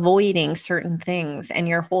life avoiding certain things and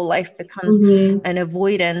your whole life becomes an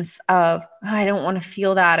avoidance of, oh, I don't want to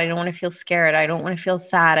feel that. I don't want to feel scared. I don't want to feel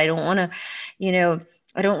sad. I don't want to, you know,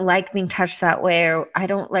 I don't like being touched that way, or I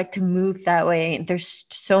don't like to move that way. There's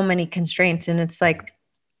so many constraints. And it's like,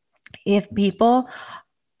 if people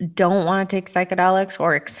don't want to take psychedelics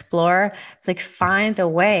or explore, it's like find a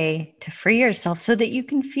way to free yourself so that you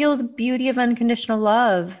can feel the beauty of unconditional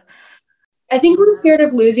love. I think we're scared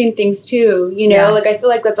of losing things too, you know, Yeah. like I feel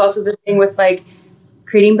like that's also the thing with like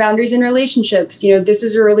creating boundaries in relationships. You know, this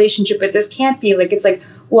is a relationship, but this can't be. Like, it's like,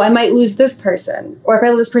 well, I might lose this person. Or if I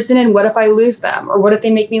let this person in, what if I lose them? Or what if they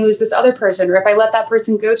make me lose this other person? Or if I let that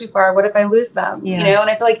person go too far, what if I lose them? Yeah. You know, and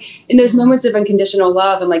I feel like in those moments of unconditional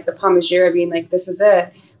love and like the Parmigiana being like, this is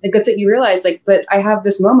it, like that's what you realize, like, but I have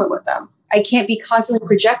this moment with them. I can't be constantly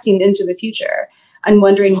projecting into the future and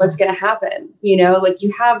wondering what's going to happen. You know, like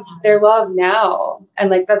you have their love now and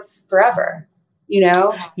like that's forever. You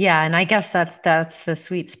know? Yeah. And I guess that's the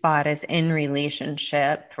sweet spot is in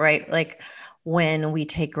relationship, right? Like when we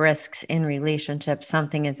take risks in relationship,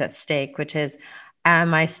 something is at stake, which is,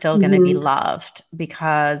 am I still going to be loved?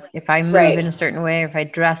 Because if I move in a certain way, or if I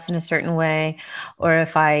dress in a certain way, or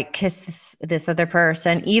if I kiss this other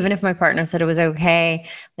person, even if my partner said it was okay,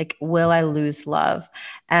 like, will I lose love?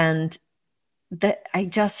 And that I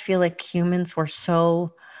just feel like humans were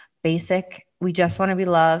so basic. We just want to be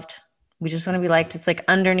loved. We just want to be liked. It's like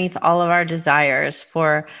underneath all of our desires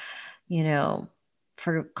for, you know,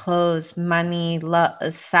 for clothes, money,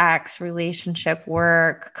 sex, relationship,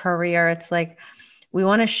 work, career. It's like we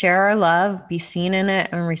want to share our love, be seen in it,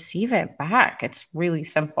 and receive it back. It's really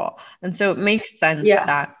simple. And so it makes sense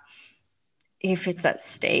that if it's at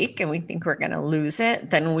stake and we think we're going to lose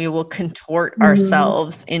it, then we will contort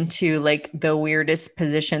ourselves into like the weirdest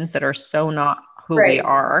positions that are so not who we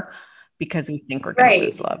are because we think we're going to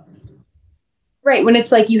lose love. Right. When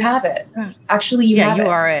it's like, you have it. Actually, you have it. Yeah, you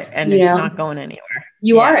are it. And it's not going anywhere.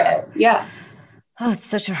 You are it. Yeah. Oh, it's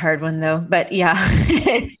such a hard one though. But yeah.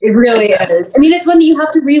 It really is. I mean, it's one that you have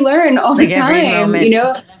to relearn all the time, you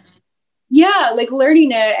know? Yeah, like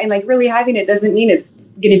learning it and like really having it doesn't mean it's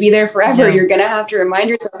going to be there forever. You're going to have to remind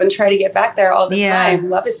yourself and try to get back there all the time.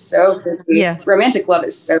 Love is so tricky. Yeah. Romantic love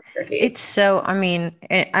is so tricky. It's so, I mean,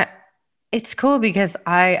 it's cool because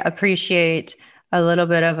I appreciate a little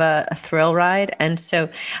bit of a thrill ride. And so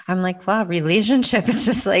I'm like, wow, relationship. It's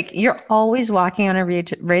just like, you're always walking on a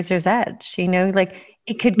razor's edge, you know, like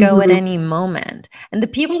it could go at any moment. And the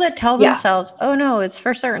people that tell themselves, oh no, it's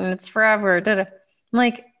for certain, it's forever. I'm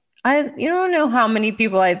like, you don't know how many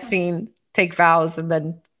people I've seen take vows and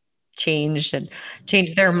then change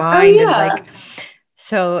their mind. And like,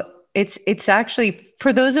 so it's actually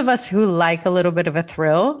for those of us who like a little bit of a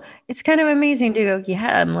thrill, it's kind of amazing to go,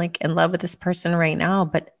 yeah, I'm like in love with this person right now,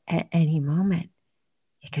 but at any moment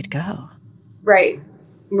it could go. Right.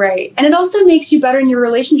 Right. And it also makes you better in your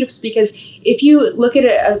relationships because if you look at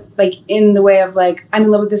it like in the way of like, I'm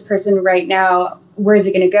in love with this person right now, where is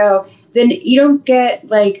it going to go? Then you don't get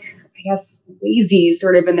like, I guess, lazy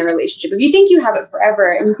sort of in the relationship. If you think you have it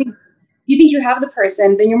forever and you think you have the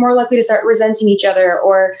person, then you're more likely to start resenting each other.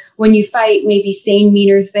 Or when you fight, maybe saying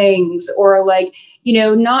meaner things or like, you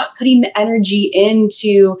know, not putting the energy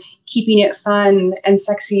into keeping it fun and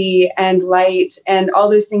sexy and light and all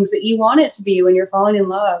those things that you want it to be when you're falling in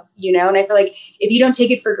love, you know? And I feel like if you don't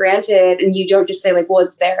take it for granted and you don't just say like, well,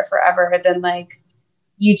 it's there forever, then like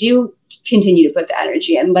you do continue to put the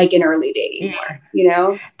energy in like in early dating, you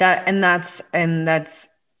know? That's,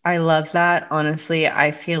 I love that. Honestly,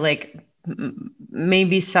 I feel like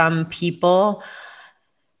maybe some people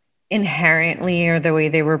inherently or the way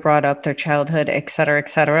they were brought up, their childhood, et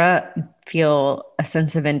cetera, feel a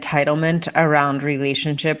sense of entitlement around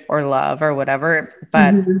relationship or love or whatever.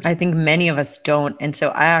 But I think many of us don't. And so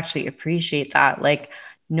I actually appreciate that. Like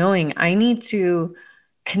knowing I need to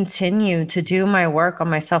continue to do my work on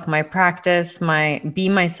myself, my practice, be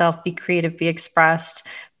myself, be creative, be expressed,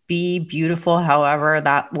 be beautiful, however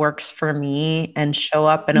that works for me, and show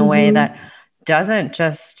up in a way that doesn't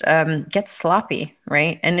just get sloppy,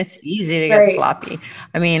 right? And it's easy to get sloppy.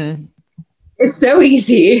 I mean, it's so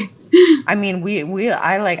easy. I mean,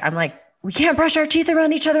 I'm like, we can't brush our teeth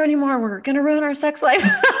around each other anymore. We're going to ruin our sex life.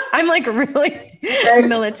 I'm like really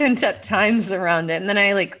militant at times around it. And then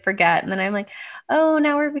I like forget. And then I'm like, oh,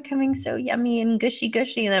 now we're becoming so yummy and gushy.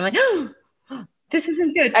 And then I'm like, oh, this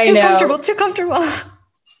isn't good. Too comfortable.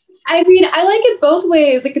 I mean, I like it both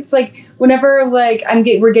ways. Like, it's like whenever like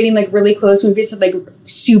we're getting like really close, when we have like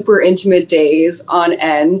super intimate days on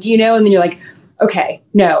end, you know, and then you're like, okay,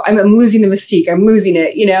 no, I'm losing the mystique. I'm losing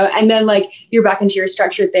it, you know? And then like, you're back into your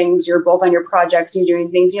structured things. You're both on your projects and you're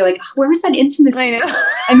doing things. And you're like, oh, where was that intimacy? I know.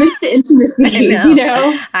 I missed the intimacy, you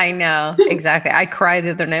know? I know. Exactly. I cried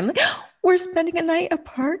the other night. I'm like, we're spending a night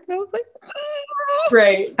apart. And I was like,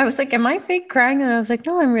 right. I was like, am I fake crying? And I was like,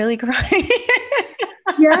 no, I'm really crying.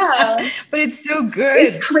 Yeah. But it's so good.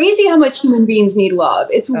 It's crazy how much human beings need love.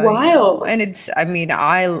 It's wild. And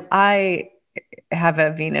I have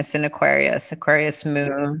a Venus in Aquarius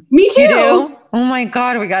moon. Me too. You do? Oh my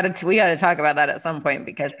God, we got to talk about that at some point,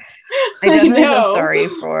 because I I definitely feel know. sorry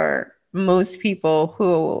for most people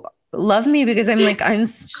who love me, because I'm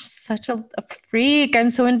such a freak. I'm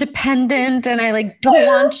so independent, and I like don't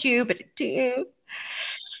want you, but I do.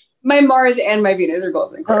 My Mars and my Venus are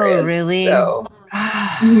both in Aquarius. Oh, really? So,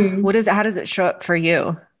 how does it show up for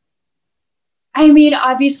you? I mean,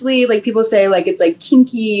 obviously, like people say, like it's like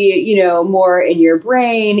kinky, you know, more in your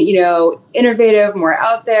brain, you know, innovative, more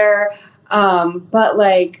out there. But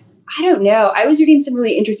like, I don't know. I was reading some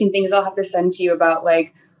really interesting things I'll have to send to you about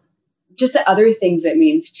like just the other things it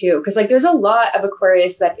means too. Because like there's a lot of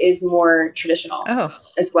Aquarius that is more traditional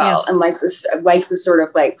as well, yes. and likes a sort of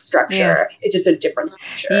like structure. Yeah. It's just a different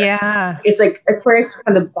structure. Yeah. It's like Aquarius is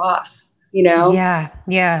kind of the boss, you know? Yeah.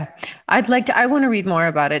 I want to read more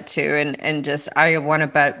about it too. And just, I want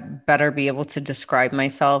to better be able to describe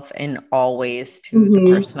myself in all ways to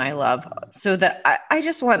the person I love. So that I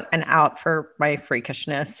just want an out for my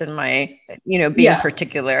freakishness and my, you know, being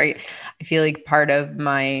particular. I feel like part of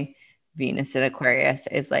my Venus in Aquarius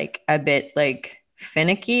is like a bit like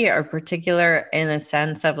finicky or particular in the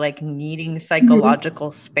sense of like needing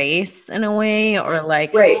psychological space in a way, or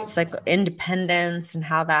like independence, and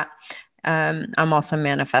how that I'm also a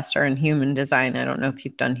manifestor in human design. I don't know if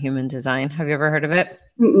you've done human design. Have you ever heard of it?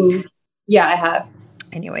 Yeah, I have.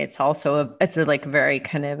 Anyway, it's also it's a like very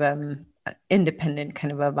kind of independent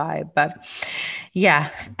kind of a vibe. But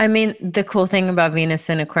yeah, I mean, the cool thing about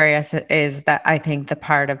Venus in Aquarius is that I think the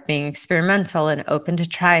part of being experimental and open to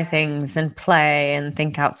try things and play and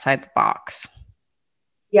think outside the box.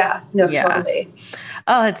 Yeah, totally.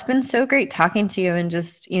 Oh, it's been so great talking to you, and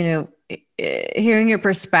just, you know, hearing your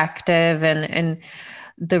perspective and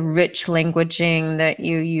the rich languaging that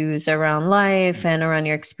you use around life and around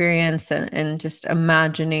your experience, and just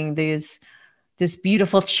imagining this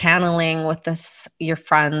beautiful channeling with your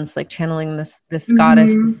friends, like channeling this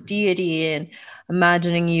goddess, this deity, and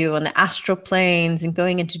imagining you on the astral planes and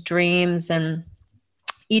going into dreams, and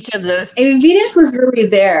each of those. I mean, Venus was really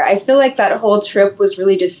there. I feel like that whole trip was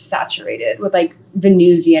really just saturated with like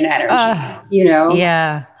Venusian energy, you know?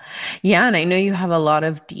 Yeah. And I know you have a lot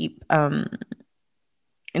of deep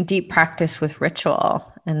practice with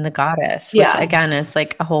ritual and the goddess, which again is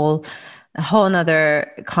like a whole nother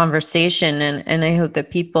conversation. And I hope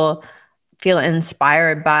that people feel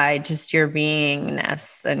inspired by just your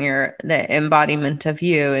beingness and the embodiment of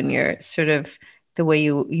you, and your sort of the way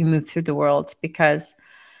you move through the world, because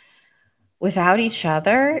without each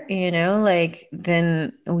other, you know, like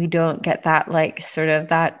then we don't get that like sort of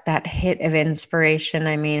that hit of inspiration.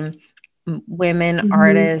 I mean, women,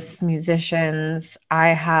 artists, musicians,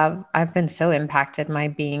 I've been so impacted my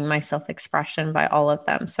being, my self-expression by all of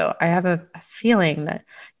them. So I have a feeling that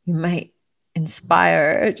you might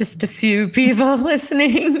inspire just a few people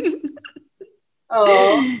listening.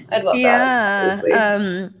 Oh, I'd love that.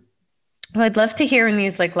 Yeah. Well, I'd love to hear in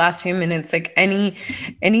these like last few minutes, like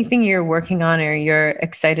anything you're working on or you're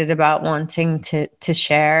excited about wanting to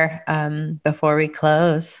share before we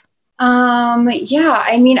close. Yeah,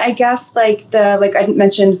 I mean, I guess like I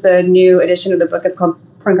mentioned the new edition of the book. It's called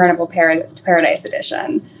Porn Carnival Paradise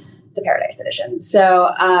Edition, the Paradise Edition.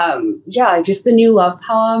 So yeah, just the new love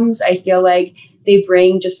poems. I feel like they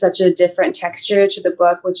bring just such a different texture to the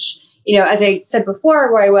book, which, you know, as I said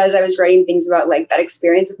before, where I was writing things about like that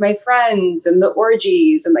experience with my friends and the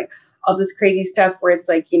orgies and like all this crazy stuff where it's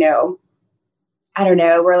like, you know, I don't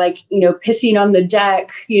know, we're like, you know, pissing on the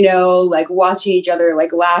deck, you know, like watching each other,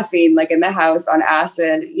 like laughing, like in the house on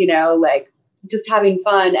acid, you know, like just having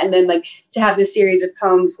fun. And then like to have this series of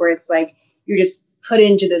poems where it's like, you're just put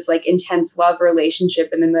into this like intense love relationship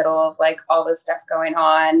in the middle of like all this stuff going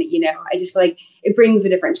on. You know, I just feel like it brings a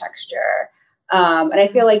different texture. And I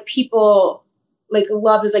feel like people, like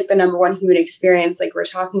love is like the number one human experience, like we're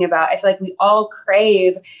talking about. I feel like we all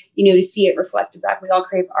crave, you know, to see it reflected back. We all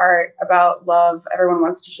crave art about love. Everyone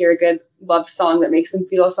wants to hear a good love song that makes them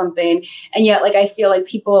feel something. And yet, like, I feel like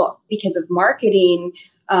people, because of marketing,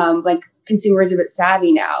 like consumers are a bit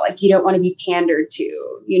savvy now. Like you don't want to be pandered to,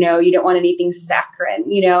 you know, you don't want anything saccharine,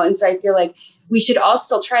 you know? And so I feel like we should all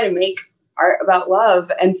still try to make art about love.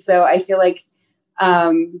 And so I feel like,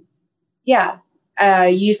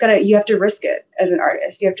 you have to risk it as an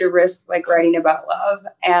artist. You have to risk like writing about love.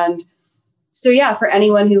 And so, yeah, for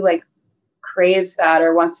anyone who like craves that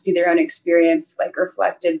or wants to see their own experience, like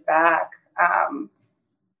reflected back. I'm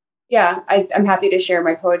happy to share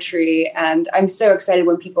my poetry. And I'm so excited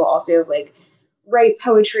when people also like write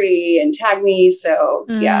poetry and tag me. So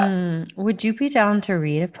yeah. Would you be down to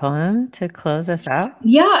read a poem to close us out?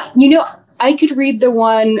 Yeah. I could read the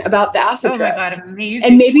one about the acid trip. Oh my God, amazing.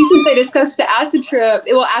 And maybe since I discussed the acid trip,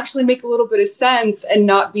 it will actually make a little bit of sense and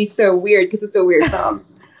not be so weird because it's a weird poem.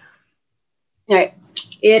 All right.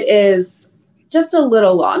 It is just a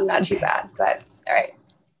little long, not too bad, but all right.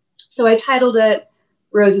 So I titled it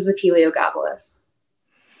Roses of Heliogabalus.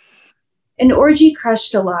 An orgy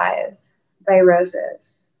crushed alive by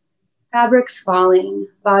roses. Fabrics falling,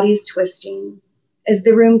 bodies twisting, as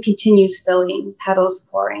the room continues filling, petals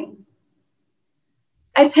pouring.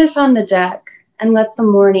 I piss on the deck and let the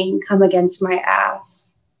morning come against my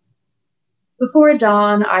ass. Before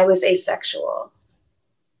dawn, I was asexual.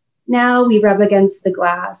 Now we rub against the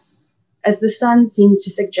glass, as the sun seems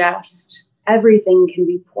to suggest everything can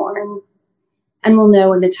be porn, and we'll know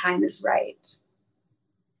when the time is right.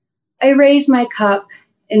 I raise my cup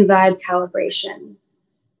in vibe calibration.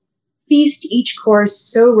 Feast each course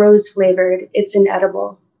so rose-flavored it's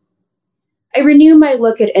inedible. I renew my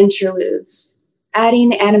look at interludes.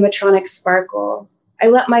 Adding animatronic sparkle, I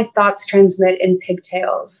let my thoughts transmit in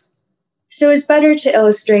pigtails. So it's better to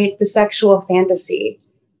illustrate the sexual fantasy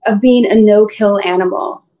of being a no-kill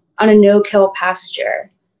animal on a no-kill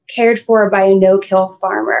pasture, cared for by a no-kill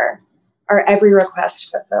farmer, our every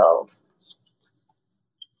request fulfilled.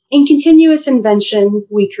 In continuous invention,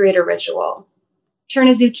 we create a ritual. Turn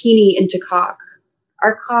a zucchini into cock,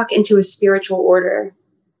 our cock into a spiritual order.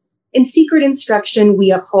 In secret instruction,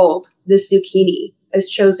 we uphold this zucchini as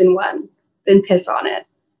chosen one, then piss on it.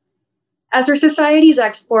 As our society's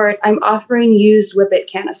export, I'm offering used whippet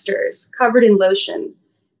canisters covered in lotion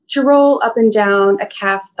to roll up and down a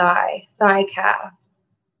calf thigh calf.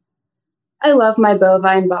 I love my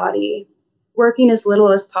bovine body, working as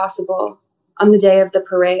little as possible on the day of the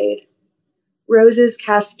parade. Roses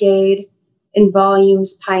cascade in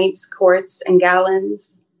volumes, pints, quarts, and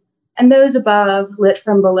gallons. And those above, lit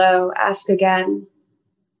from below, ask again,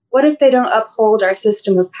 what if they don't uphold our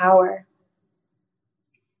system of power?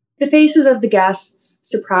 The faces of the guests,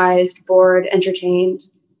 surprised, bored, entertained,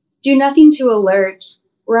 do nothing to alert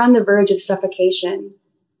we're on the verge of suffocation.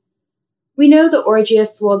 We know the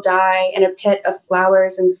orgiasts will die in a pit of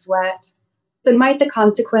flowers and sweat, but might the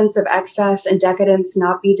consequence of excess and decadence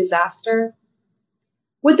not be disaster?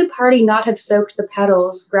 Would the party not have soaked the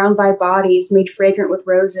petals ground by bodies made fragrant with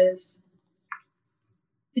roses?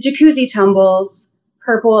 The jacuzzi tumbles,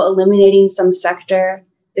 purple illuminating some sector,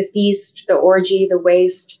 the feast, the orgy, the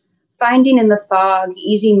waste, finding in the fog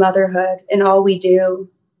easy motherhood in all we do.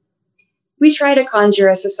 We try to conjure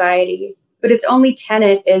a society, but its only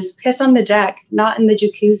tenet is piss on the deck, not in the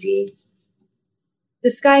jacuzzi. The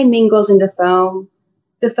sky mingles into foam,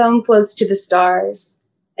 the foam floats to the stars,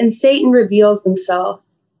 and Satan reveals himself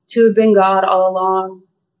to have been God all along,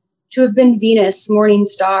 to have been Venus, morning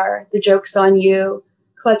star, the joke's on you,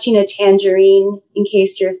 clutching a tangerine in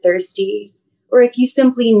case you're thirsty, or if you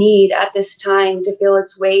simply need at this time to feel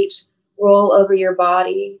its weight roll over your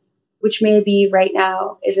body, which maybe right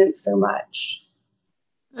now isn't so much.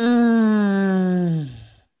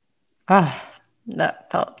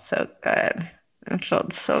 That felt so good. It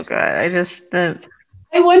felt so good.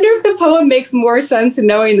 I wonder if the poem makes more sense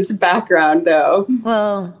knowing its background, though.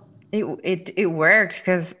 Well, it worked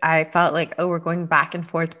because I felt like, we're going back and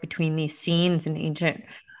forth between these scenes in ancient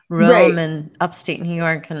Rome and upstate New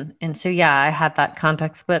York. And so, yeah, I had that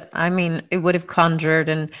context. But I mean, it would have conjured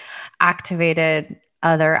and activated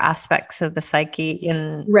other aspects of the psyche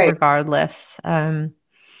regardless.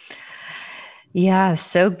 Yeah,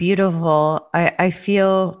 so beautiful. I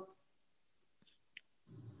feel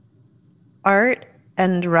art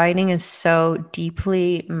and writing is so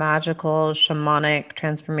deeply magical, shamanic,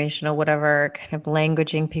 transformational, whatever kind of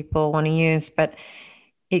languaging people want to use, but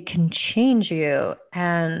it can change you.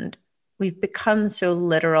 And we've become so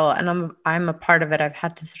literal, and I'm a part of it. I've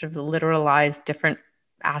had to sort of literalize different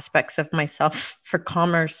aspects of myself for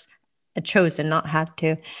commerce. I chosen, not had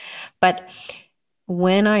to. But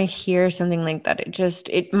when I hear something like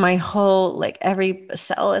that, my whole, like every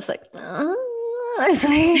cell is like,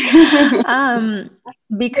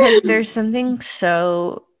 because there's something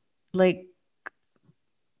so like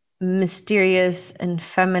mysterious and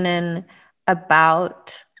feminine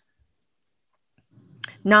about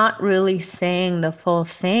not really saying the full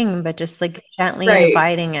thing, but just like gently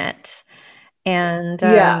inviting it. And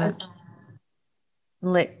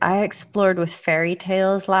like I explored with fairy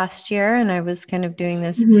tales last year, and I was kind of doing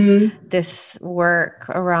this work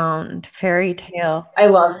around fairy tale. I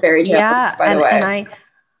love fairy tales, by the way.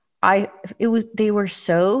 And they were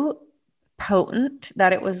so potent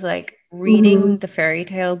that it was like reading the fairy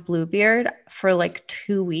tale Bluebeard for like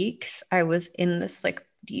 2 weeks. I was in this like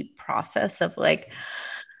deep process of like,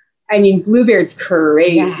 I mean, Bluebeard's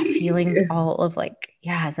crazy. Yeah, feeling all of like,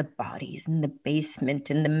 the bodies in the basement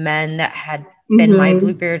and the men that had been my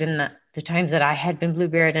Bluebeard and the times that I had been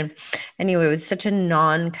Bluebeard. And anyway, it was such a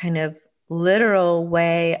non kind of literal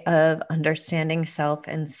way of understanding self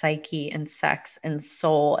and psyche and sex and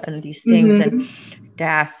soul and these things and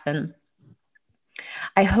death. And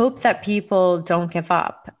I hope that people don't give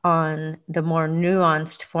up on the more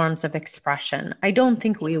nuanced forms of expression. I don't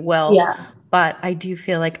think we will, but I do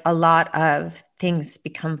feel like a lot of things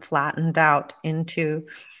become flattened out into,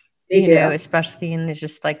 you know, especially in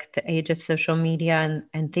just like the age of social media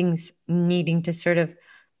and things needing to sort of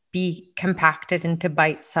be compacted into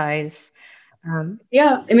bite size. I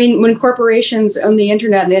mean, when corporations own the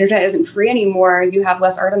internet and the internet isn't free anymore, you have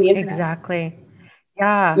less art on the internet. Exactly.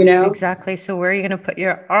 Yeah, exactly. So where are you going to put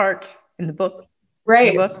your art in the book?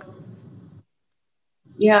 Right. The book?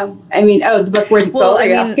 Yeah. I mean, the book, where's it sold? Are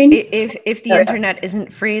you asking? If the internet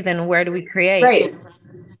isn't free, then where do we create? Right.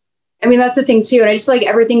 I mean, that's the thing too. And I just feel like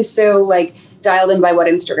everything's so like dialed in by what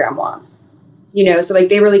Instagram wants, you know, so like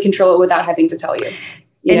they really control it without having to tell you.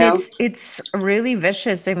 You know? It's really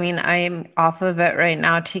vicious. I mean, I'm off of it right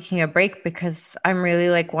now, taking a break because I'm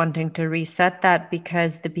really like wanting to reset that,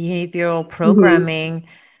 because the behavioral programming,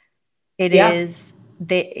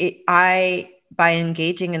 by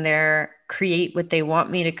engaging in there, create what they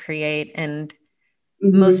want me to create. And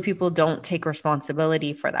most people don't take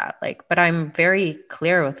responsibility for that. Like, but I'm very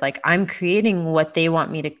clear with like, I'm creating what they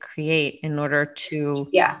want me to create in order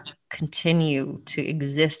to continue to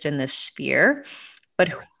exist in this sphere. But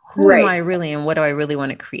who am I really, and what do I really want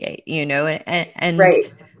to create, you know? And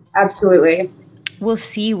right. Absolutely. We'll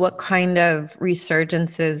see what kind of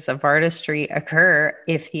resurgences of artistry occur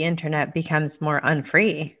if the internet becomes more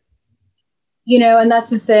unfree. You know, and that's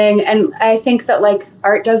the thing. And I think that like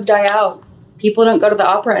art does die out. People don't go to the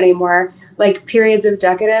opera anymore. Like periods of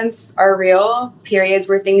decadence are real. Periods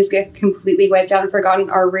where things get completely wiped out and forgotten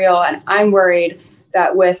are real. And I'm worried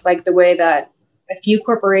that with like the way that a few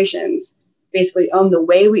corporations basically own the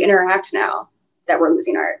way we interact now, that we're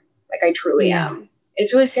losing art. Like I truly am.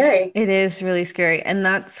 It's really scary. It is really scary. And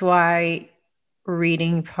that's why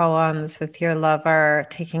reading poems with your lover,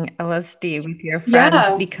 taking LSD with your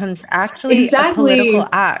friends becomes actually a political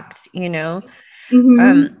act, you know,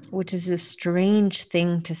 which is a strange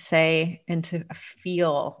thing to say and to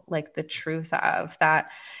feel like the truth of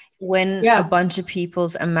that. When a bunch of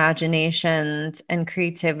people's imaginations and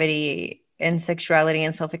creativity and sexuality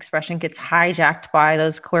and self-expression gets hijacked by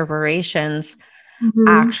those corporations,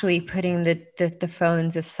 actually putting the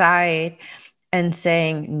phones aside and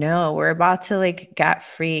saying, no, we're about to like get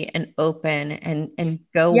free and open and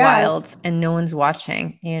go wild, and no one's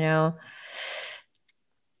watching, you know.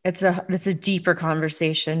 It's a deeper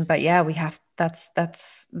conversation, but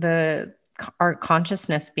that's our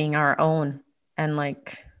consciousness being our own, and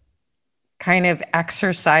like kind of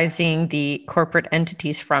exercising the corporate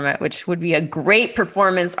entities from it, which would be a great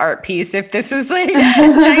performance art piece if this was like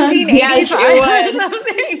 1985 or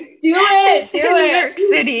something. Do it. New York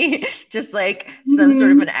City, just like some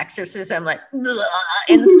sort of an exorcism, like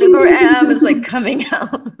Instagram is like coming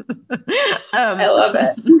out. I love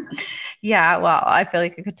it. Yeah, well, I feel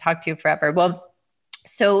like I could talk to you forever. Well,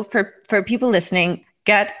 so for people listening,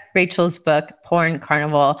 get Rachel's book, Porn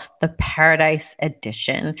Carnival, the Paradise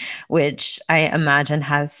Edition, which I imagine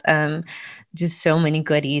has just so many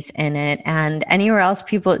goodies in it. And anywhere else,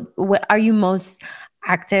 are you most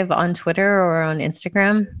active on Twitter or on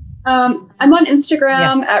Instagram? I'm on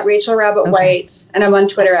Instagram at Rachel Rabbit White, and I'm on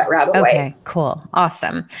Twitter at Rabbit White. Okay, cool.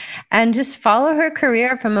 Awesome. And just follow her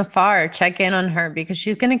career from afar. Check in on her, because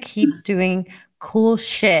she's going to keep doing cool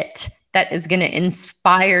shit that is going to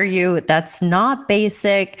inspire you. That's not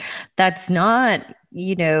basic. That's not,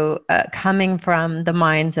 coming from the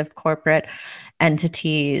minds of corporate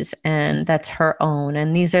entities, and that's her own.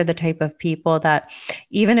 And these are the type of people that,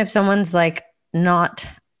 even if someone's like not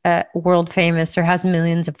world famous or has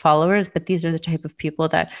millions of followers, but these are the type of people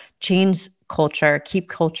that change culture, keep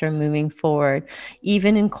culture moving forward,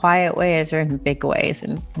 even in quiet ways or in big ways.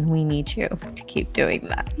 And we need you to keep doing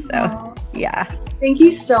that. So, yeah. Thank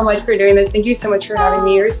you so much for doing this. Thank you so much for having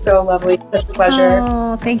me. You're so lovely. Such a pleasure.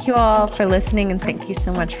 Oh, thank you all for listening. And thank you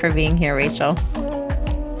so much for being here, Rachel.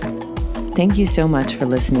 Thank you so much for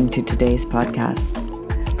listening to today's podcast.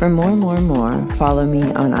 For more, follow me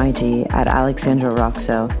on IG at Alexandra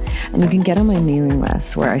Roxo, and you can get on my mailing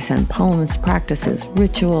list where I send poems, practices,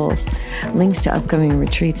 rituals, links to upcoming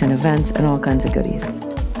retreats and events, and all kinds of goodies.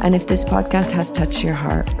 And if this podcast has touched your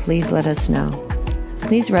heart, please let us know.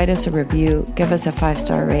 Please write us a review, give us a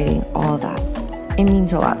 5-star rating, all that. It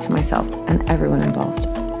means a lot to myself and everyone involved.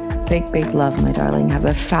 Big, big love, my darling. Have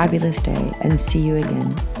a fabulous day and see you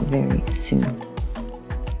again very soon.